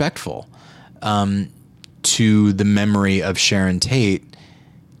disrespectful to the memory of Sharon Tate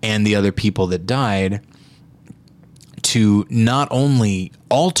and the other people that died, to not only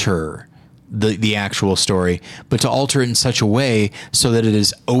alter the actual story, but to alter it in such a way so that it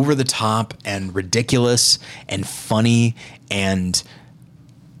is over the top and ridiculous and funny and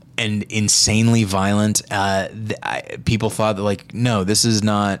insanely violent. People thought that, like, no, this is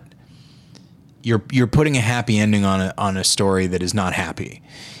not. You're putting a happy ending on a story that is not happy,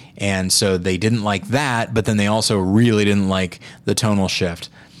 and so they didn't like that. But then they also really didn't like the tonal shift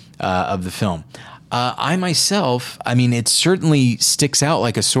of the film. I myself, I mean, it certainly sticks out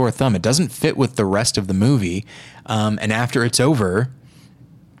like a sore thumb. It doesn't fit with the rest of the movie, and after it's over,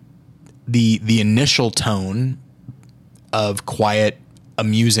 the initial tone of quiet,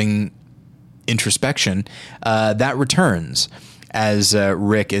 amusing introspection that returns as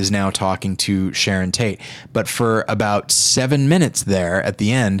Rick is now talking to Sharon Tate. But for about 7 minutes there at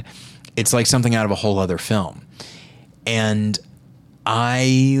the end, it's like something out of a whole other film. And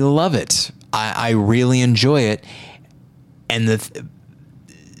I love it. I really enjoy it. And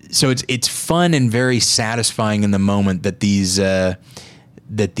so it's fun and very satisfying in the moment that these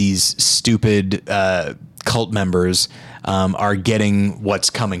stupid cult members are getting what's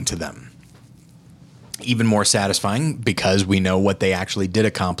coming to them. Even more satisfying because we know what they actually did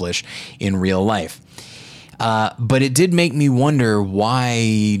accomplish in real life. But it did make me wonder,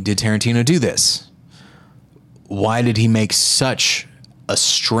 why did Tarantino do this? Why did he make such a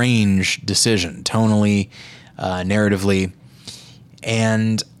strange decision, tonally, narratively?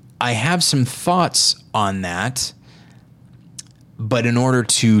 And I have some thoughts on that. But in order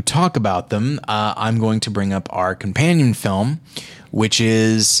to talk about them, I'm going to bring up our companion film, which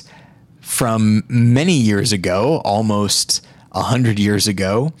is from many years ago, almost 100 years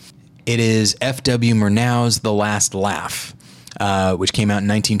ago. It is F.W. Murnau's The Last Laugh, which came out in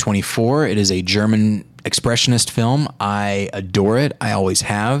 1924. It is a German expressionist film. I adore it. I always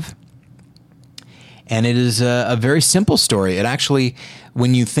have. And it is a very simple story. It actually,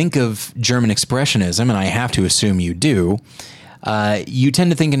 when you think of German expressionism, and I have to assume you do, you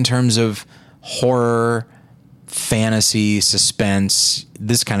tend to think in terms of horror, fantasy, suspense,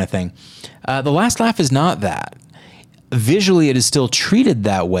 this kind of thing. The Last Laugh is not that. Visually, it is still treated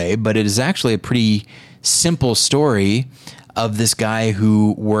that way, but it is actually a pretty simple story of this guy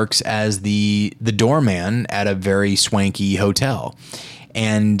who works as the doorman at a very swanky hotel,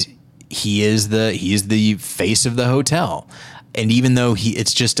 and he is the face of the hotel. And even though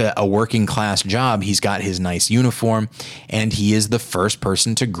it's just a working class job, he's got his nice uniform, and he is the first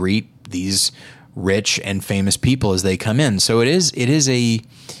person to greet these rich and famous people as they come in. So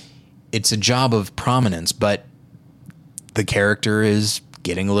it's a job of prominence, but the character is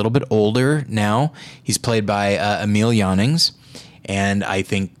getting a little bit older now. He's played by Emil Jannings, and I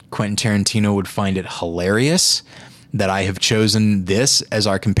think Quentin Tarantino would find it hilarious that I have chosen this as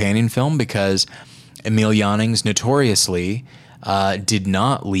our companion film, because Emil Jannings notoriously did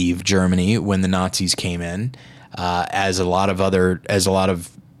not leave Germany when the Nazis came in, as a lot of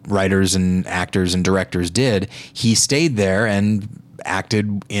writers and actors and directors did. He stayed there and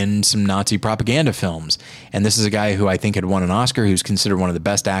acted in some Nazi propaganda films. And this is a guy who I think had won an Oscar, who's considered one of the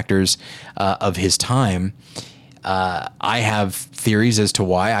best actors of his time. I have theories as to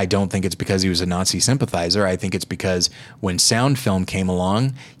why. I don't think it's because he was a Nazi sympathizer. I think it's because when sound film came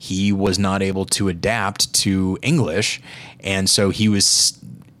along, he was not able to adapt to English. And so he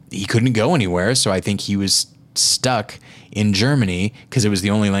couldn't go anywhere. So I think he was stuck in Germany because it was the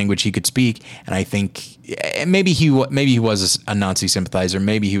only language he could speak. And I think maybe he was a Nazi sympathizer.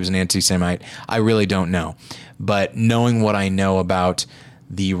 Maybe he was an anti-Semite. I really don't know. But knowing what I know about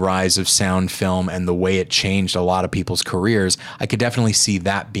the rise of sound film and the way it changed a lot of people's careers, I could definitely see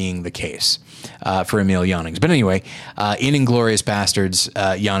that being the case for Emil Jannings. But anyway, in Inglourious Basterds,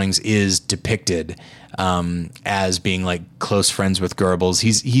 Jannings is depicted as being like close friends with Goebbels.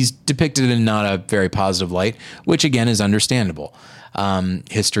 He's depicted in not a very positive light, which again is understandable.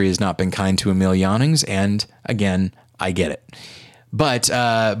 History has not been kind to Emil Jannings, and again, I get it. But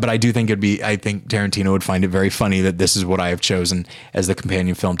I do think I think Tarantino would find it very funny that this is what I have chosen as the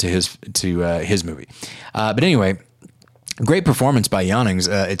companion film to his movie. But anyway, great performance by Jannings.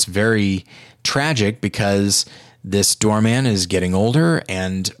 It's very tragic because this doorman is getting older,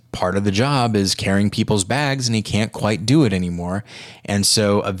 and part of the job is carrying people's bags, and he can't quite do it anymore. And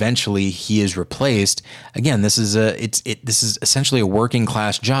so eventually he is replaced. Again, this is essentially a working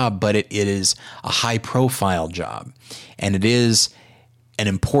class job, but it is a high profile job, and it is an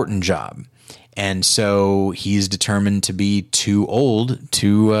important job. And so he's determined to be too old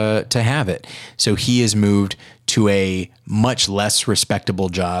to have it. So he is moved to a much less respectable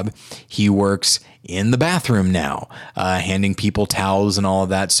job. He works in the bathroom now, handing people towels and all of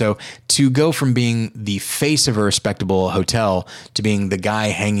that. So to go from being the face of a respectable hotel to being the guy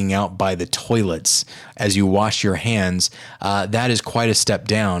hanging out by the toilets as you wash your hands, that is quite a step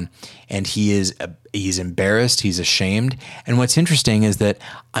down. And he's embarrassed, he's ashamed. And what's interesting is that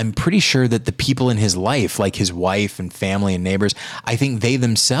I'm pretty sure that the people in his life, like his wife and family and neighbors, I think they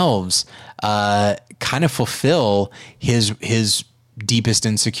themselves kind of fulfill his deepest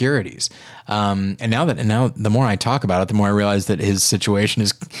insecurities. And now the more I talk about it, the more I realize that his situation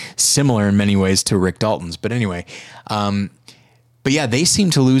is similar in many ways to Rick Dalton's. But anyway, but yeah, they seem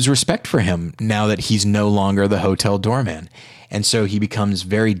to lose respect for him now that he's no longer the hotel doorman. And so he becomes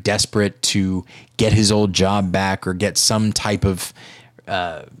very desperate to get his old job back or get some type of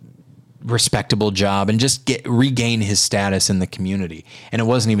respectable job and just regain his status in the community. And it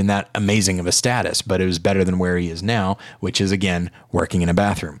wasn't even that amazing of a status, but it was better than where he is now, which is, again, working in a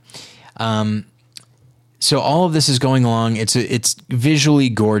bathroom. So all of this is going along. It's visually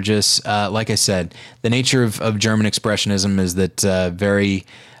gorgeous. Like I said, the nature of German expressionism is that very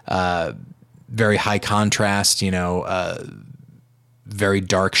high contrast, very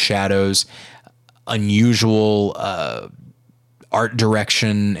dark shadows, unusual art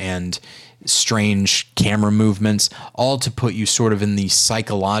direction, and strange camera movements, all to put you sort of in the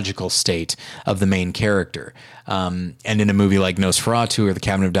psychological state of the main character. And in a movie like Nosferatu or The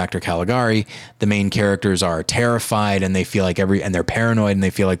Cabinet of Dr. Caligari, the main characters are terrified and they feel like and they're paranoid and they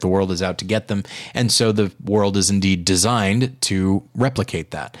feel like the world is out to get them. And so the world is indeed designed to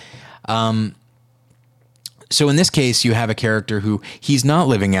replicate that. So in this case, you have a character who he's not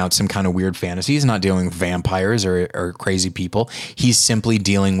living out some kind of weird fantasy. He's not dealing with vampires or crazy people. He's simply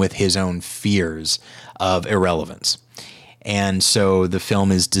dealing with his own fears of irrelevance. And so the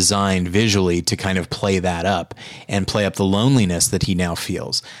film is designed visually to kind of play that up and play up the loneliness that he now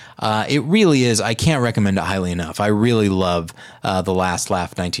feels. It really is. I can't recommend it highly enough. I really love The Last Laugh,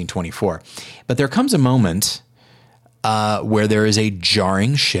 1924. But there comes a moment where there is a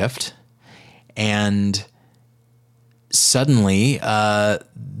jarring shift, and suddenly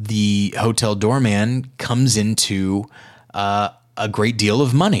the hotel doorman comes into a great deal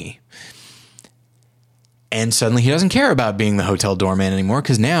of money. And suddenly he doesn't care about being the hotel doorman anymore,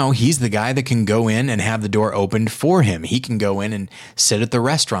 because now he's the guy that can go in and have the door opened for him. He can go in and sit at the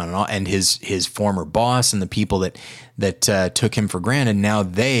restaurant, and his former boss and the people that took him for granted, now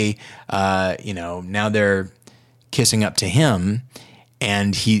now they're kissing up to him.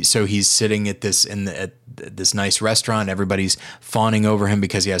 And he's sitting at this nice restaurant. Everybody's fawning over him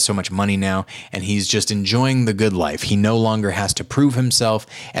because he has so much money now, and he's just enjoying the good life. He no longer has to prove himself.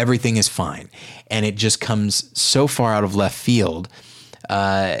 Everything is fine. And it just comes so far out of left field.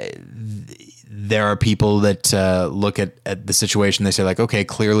 There are people that look at the situation. They say, like, okay,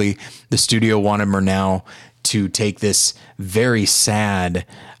 clearly the studio wanted Murnau to take this very sad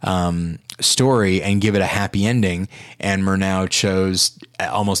story and give it a happy ending, and Murnau chose,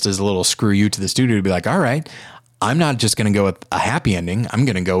 almost as a little screw you to the studio, to be like, all right, I'm not just going to go with a happy ending, I'm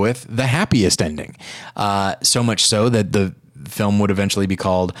going to go with the happiest ending. So much so that the film would eventually be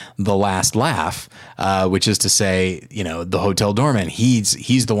called The Last Laugh, which is to say, the hotel doorman,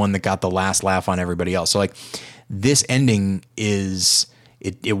 he's the one that got the last laugh on everybody else. So like, this ending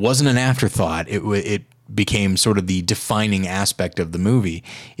it wasn't an afterthought. It became sort of the defining aspect of the movie,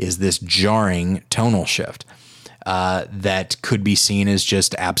 is this jarring tonal shift that could be seen as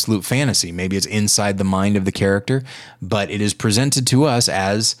just absolute fantasy. Maybe it's inside the mind of the character, but it is presented to us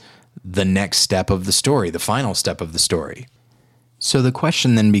as the next step of the story, the final step of the story. So the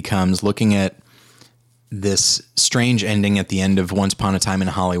question then becomes, looking at this strange ending at the end of Once Upon a Time in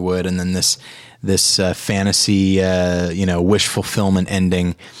Hollywood, and then this fantasy, wish fulfillment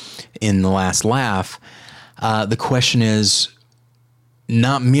ending in The Last Laugh. The question is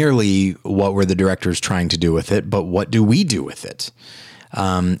not merely what were the directors trying to do with it, but what do we do with it?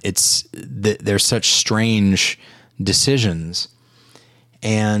 There's such strange decisions,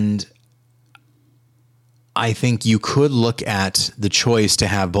 and I think you could look at the choice to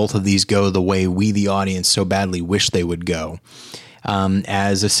have both of these go the way we, the audience, so badly wish they would go,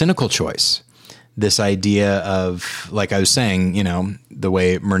 as a cynical choice. This idea of, like I was saying, the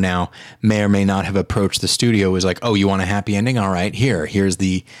way Murnau may or may not have approached the studio was like, oh, you want a happy ending? All right, here's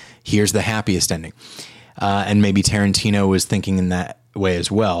the happiest ending. And maybe Tarantino was thinking in that way as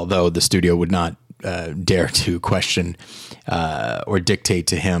well, though the studio would not dare to question or dictate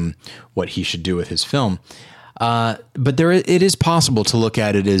to him what he should do with his film. But it is possible to look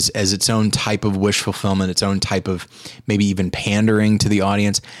at it as its own type of wish fulfillment, its own type of maybe even pandering to the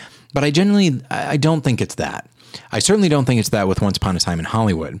audience. But I don't think it's that. I certainly don't think it's that with Once Upon a Time in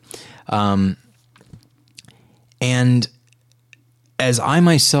Hollywood. And as I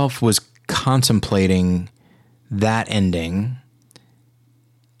myself was contemplating that ending,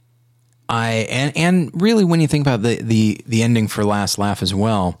 and really when you think about the ending for Last Laugh as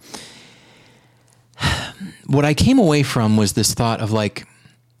well, what I came away from was this thought of like,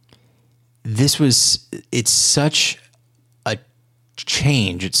 it's such a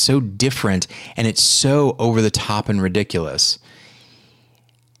change. It's so different, and it's so over the top and ridiculous.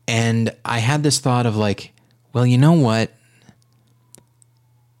 And I had this thought of like, well, you know what?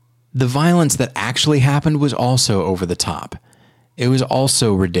 The violence that actually happened was also over the top. It was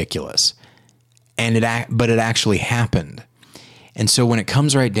also ridiculous, but it actually happened. And so when it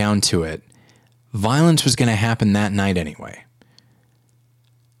comes right down to it, violence was going to happen that night anyway.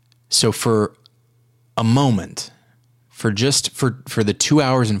 So for a moment, for the 2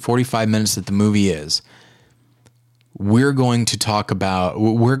 hours and 45 minutes that the movie is, we're going to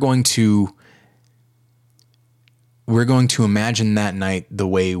imagine that night the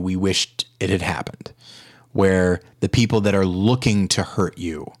way we wished it had happened, where the people that are looking to hurt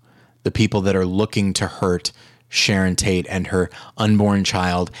you, the people that are looking to hurt Sharon Tate and her unborn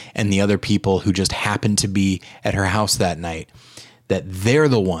child and the other people who just happened to be at her house that night, that they're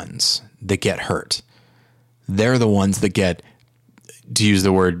the ones that get hurt. They're the ones that get, to use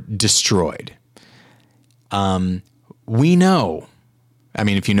the word, destroyed. We know, I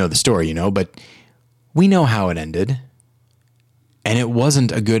mean, if you know the story, you know, but we know how it ended. And it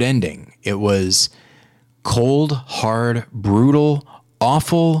wasn't a good ending. It was cold, hard, brutal,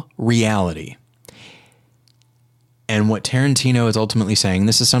 awful reality. And what Tarantino is ultimately saying,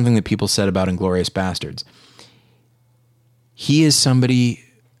 this is something that people said about Inglourious Basterds. He is somebody,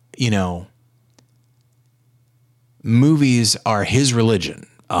 movies are his religion,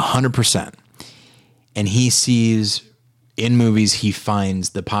 100%. And he sees, in movies, he finds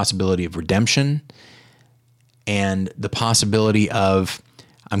the possibility of redemption and the possibility of,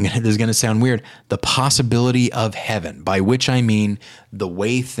 this is going to sound weird, the possibility of heaven, by which I mean the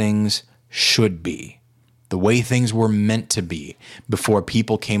way things should be, the way things were meant to be before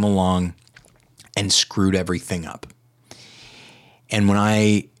people came along and screwed everything up. And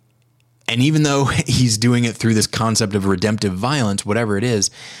And even though he's doing it through this concept of redemptive violence, whatever it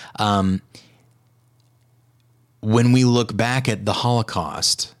is, when we look back at the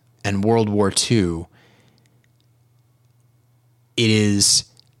Holocaust and World War II, it is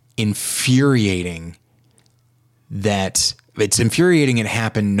infuriating that it's infuriating it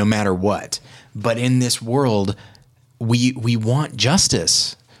happened no matter what. But in this world, we want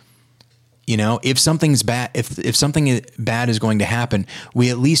justice. You know, if something's bad, if something bad is going to happen, we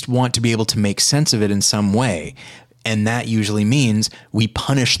at least want to be able to make sense of it in some way. And that usually means we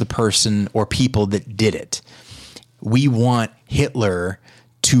punish the person or people that did it. We want Hitler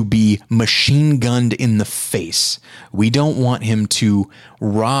to be machine gunned in the face. We don't want him to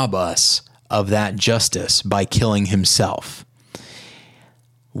rob us of that justice by killing himself.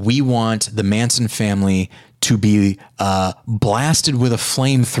 We want the Manson family to be blasted with a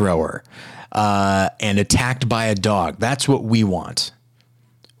flamethrower and attacked by a dog. That's what we want.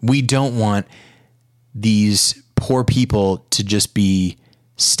 We don't want these poor people to just be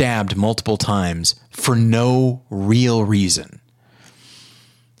stabbed multiple times for no real reason.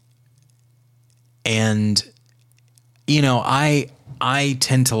 And, you know, I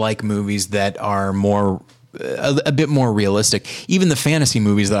tend to like movies that are more a bit more realistic. Even the fantasy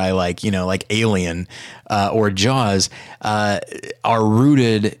movies that I like, you know, like Alien or Jaws, are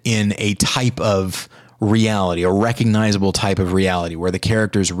rooted in a type of reality, a recognizable type of reality where the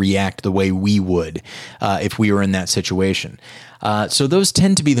characters react the way we would if we were in that situation. So those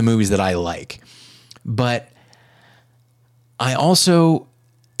tend to be the movies that I like. But I also,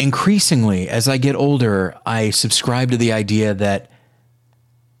 increasingly, as I get older, I subscribe to the idea that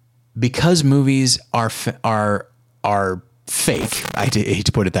because movies are fake, I hate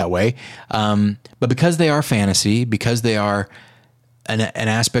to put it that way, but because they are fantasy, because they are an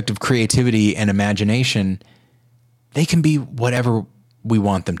aspect of creativity and imagination, they can be whatever we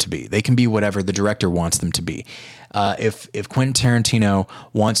want them to be. They can be whatever the director wants them to be. If Quentin Tarantino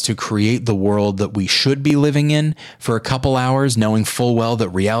wants to create the world that we should be living in for a couple hours, knowing full well that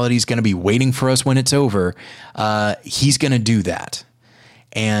reality is going to be waiting for us when it's over, he's going to do that.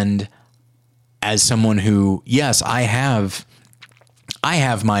 And as someone who, yes, I have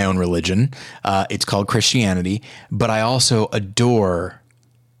my own religion. It's called Christianity, but I also adore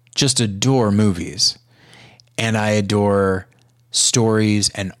movies, and I adore stories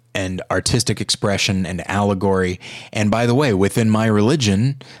and artistic expression and allegory. And by the way, within my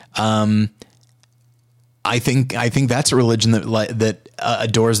religion, I think that's a religion that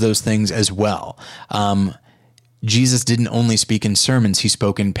adores those things as well. Jesus didn't only speak in sermons, he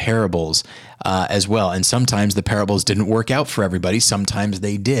spoke in parables as well. And sometimes the parables didn't work out for everybody. Sometimes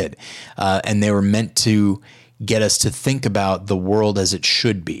they did. And they were meant to get us to think about the world as it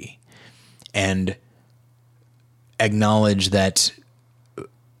should be and acknowledge that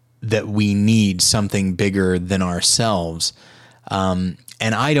we need something bigger than ourselves. And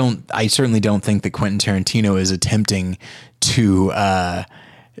I certainly don't think that Quentin Tarantino is attempting to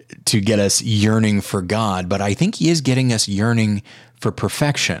get us yearning for God, but I think he is getting us yearning for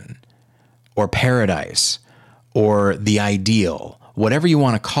perfection or paradise or the ideal, whatever you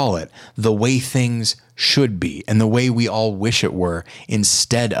want to call it, the way things should be and the way we all wish it were,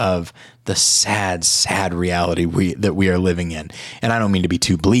 instead of the sad, sad reality that we are living in. And I don't mean to be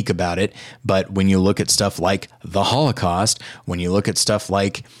too bleak about it, but when you look at stuff like the Holocaust, when you look at stuff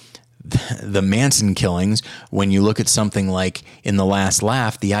like the Manson killings, when you look at something like In the Last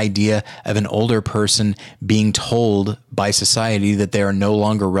Laugh, the idea of an older person being told by society that they are no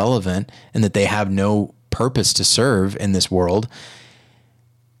longer relevant and that they have no purpose to serve in this world,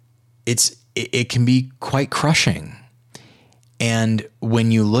 it can be quite crushing. And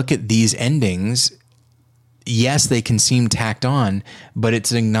when you look at these endings, yes, they can seem tacked on, but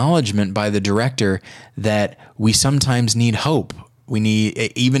it's an acknowledgement by the director that we sometimes need hope. We need,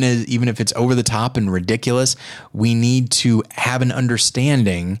 even if it's over the top and ridiculous, we need to have an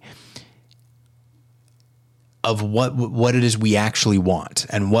understanding of what it is we actually want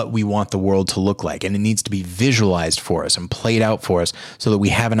and what we want the world to look like. And it needs to be visualized for us and played out for us so that we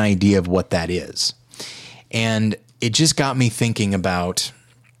have an idea of what that is. And it just got me thinking about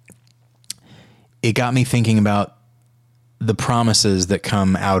the promises that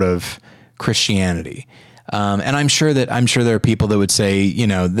come out of Christianity. And I'm sure there are people that would say, you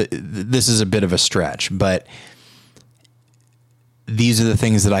know, this is a bit of a stretch, but these are the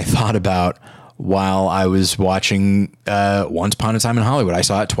things that I thought about while I was watching Once Upon a Time in Hollywood. I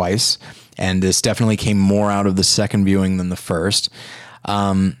saw it twice, and this definitely came more out of the second viewing than the first.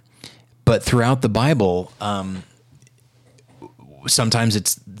 But throughout the Bible, sometimes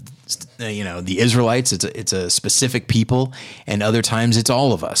it's, you know, the Israelites, it's a specific people, and other times it's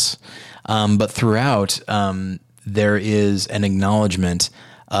all of us. But throughout, there is an acknowledgement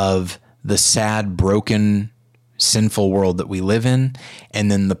of the sad, broken, sinful world that we live in,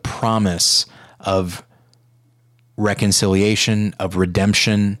 and then the promise of reconciliation, of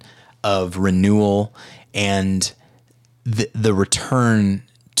redemption, of renewal, and the return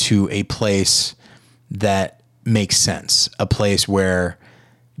to a place that makes sense, a place where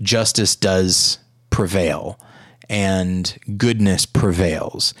justice does prevail and goodness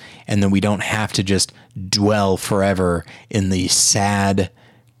prevails, and then we don't have to just dwell forever in the sad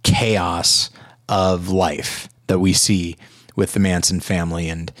chaos of life that we see with the Manson family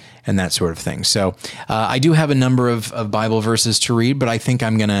and that sort of thing. So I do have a number of Bible verses to read, but I think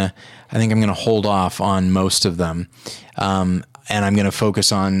I'm gonna hold off on most of them, and I'm gonna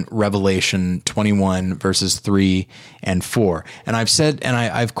focus on Revelation 21 verses 3 and 4. And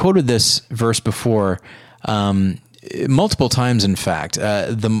I've quoted this verse before. Multiple times, in fact.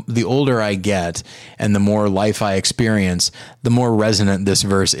 The older I get and the more life I experience, the more resonant this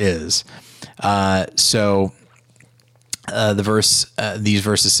verse is. These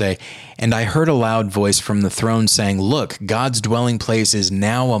verses say, "And I heard a loud voice from the throne saying, 'Look, God's dwelling place is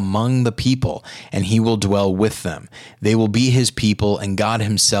now among the people, and he will dwell with them. They will be his people, and God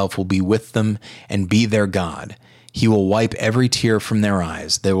himself will be with them and be their God. He will wipe every tear from their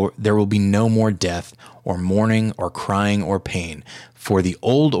eyes. There will be no more death or mourning or crying or pain, for the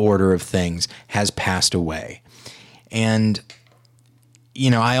old order of things has passed away.'" And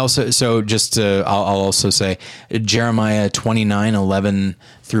I'll also say Jeremiah 29:11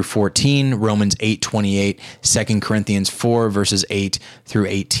 through 14, Romans 8:28, 2 Corinthians 4 verses 8 through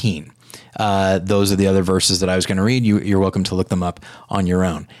 18. Those are the other verses that I was going to read. You're welcome to look them up on your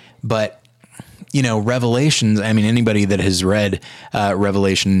own. But Revelations, anybody that has read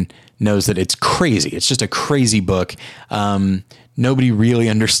Revelation knows that it's crazy. It's just a crazy book. Nobody really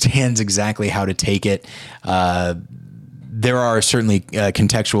understands exactly how to take it. There are certainly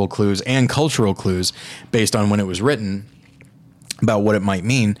contextual clues and cultural clues based on when it was written about what it might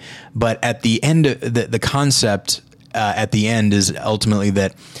mean. But at the end, the concept at the end is ultimately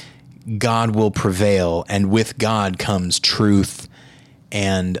that God will prevail, and with God comes truth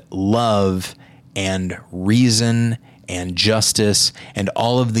and love and reason and justice and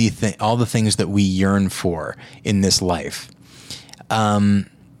all of all the things that we yearn for in this life. The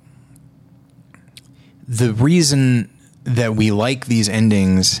reason that we like these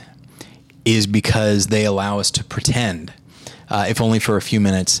endings is because they allow us to pretend, if only for a few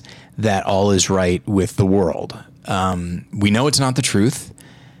minutes, that all is right with the world. We know it's not the truth,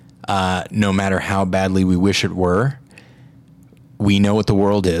 no matter how badly we wish it were. We know what the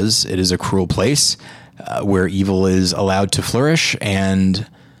world is. It is a cruel place where evil is allowed to flourish and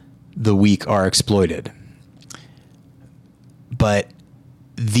the weak are exploited. But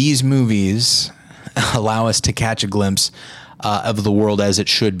these movies allow us to catch a glimpse of the world as it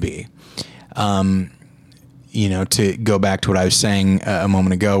should be. To go back to what I was saying a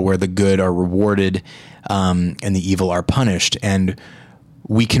moment ago, where the good are rewarded and the evil are punished. And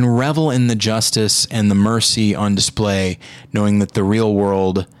we can revel in the justice and the mercy on display, knowing that the real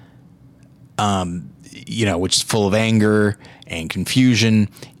world, which is full of anger and confusion,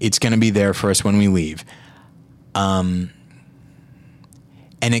 it's going to be there for us when we leave. And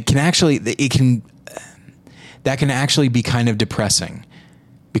that can actually be kind of depressing,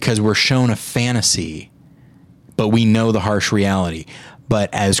 because we're shown a fantasy, but we know the harsh reality.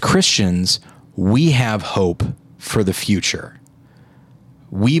 But as Christians, we have hope for the future.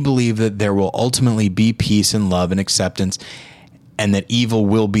 We believe that there will ultimately be peace and love and acceptance, and that evil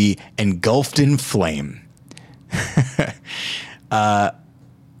will be engulfed in flame.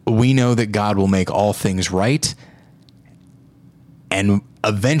 We know that God will make all things right, and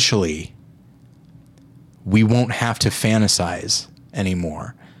eventually we won't have to fantasize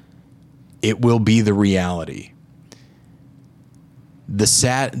anymore. It will be the reality. The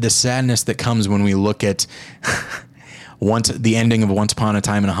sadness that comes when we look at the ending of Once Upon a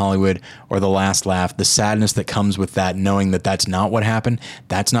Time in Hollywood or The Last Laugh, the sadness that comes with that, knowing that that's not what happened,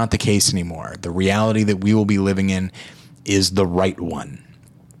 that's not the case anymore. The reality that we will be living in is the right one.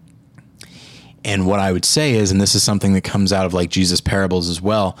 And what I would say is, and this is something that comes out of like Jesus' parables as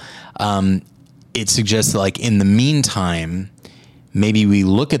well, it suggests that like in the meantime, maybe we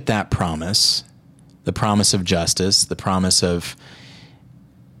look at that promise, the promise of justice, the promise of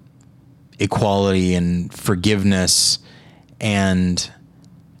equality and forgiveness and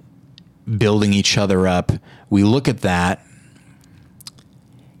building each other up. We look at that,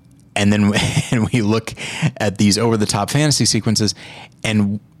 and then we look at these over-the-top fantasy sequences,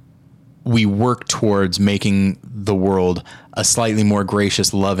 and we work towards making the world a slightly more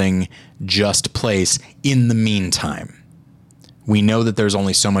gracious, loving, just place in the meantime. We know that there's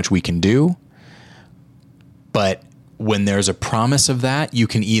only so much we can do, but when there's a promise of that, you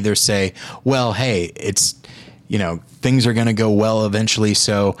can either say, well, hey, it's, things are going to go well eventually,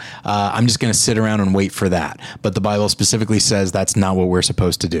 so I'm just going to sit around and wait for that. But the Bible specifically says that's not what we're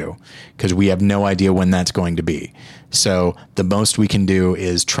supposed to do, because we have no idea when that's going to be. So the most we can do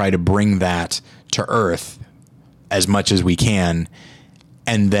is try to bring that to earth as much as we can,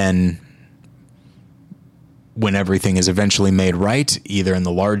 and then when everything is eventually made right, either in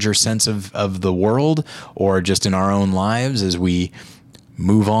the larger sense of the world or just in our own lives as we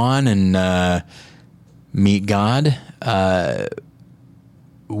move on and meet God,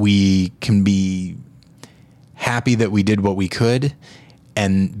 we can be happy that we did what we could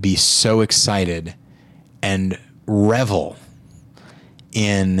and be so excited and revel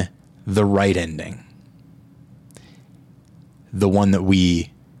in the right ending, the one that we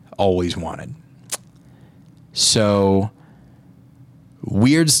always wanted. So,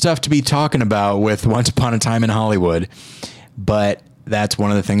 weird stuff to be talking about with Once Upon a Time in Hollywood, but that's one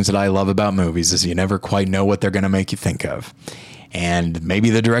of the things that I love about movies, is you never quite know what they're going to make you think of. And maybe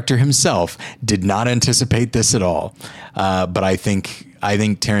the director himself did not anticipate this at all. But I think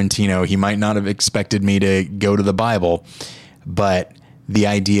Tarantino, he might not have expected me to go to the Bible, but the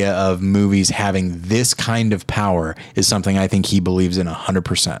idea of movies having this kind of power is something I think he believes in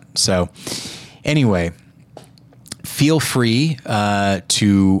 100%. So anyway, feel free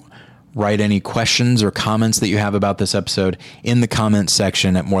to write any questions or comments that you have about this episode in the comments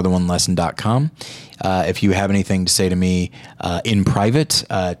section at morethanonelesson.com. If you have anything to say to me in private,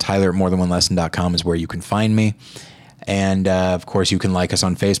 Tyler at morethanonelesson.com is where you can find me. And of course, you can like us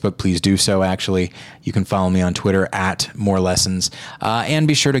on Facebook. Please do so, actually. You can follow me on Twitter at More Lessons. And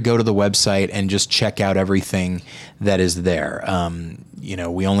be sure to go to the website and just check out everything that is there.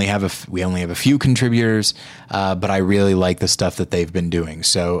 We only have a few contributors, but I really like the stuff that they've been doing.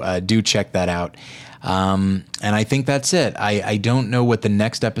 So do check that out. And I think that's it. I don't know what the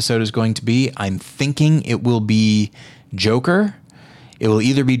next episode is going to be. I'm thinking it will be Joker. It will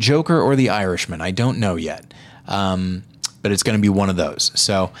either be Joker or The Irishman. I don't know yet. But it's going to be one of those.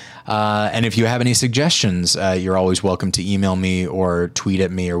 So, and if you have any suggestions, you're always welcome to email me or tweet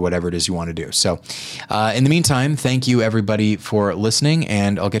at me or whatever it is you want to do. So, in the meantime, thank you everybody for listening,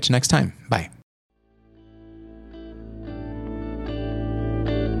 and I'll get you next time. Bye.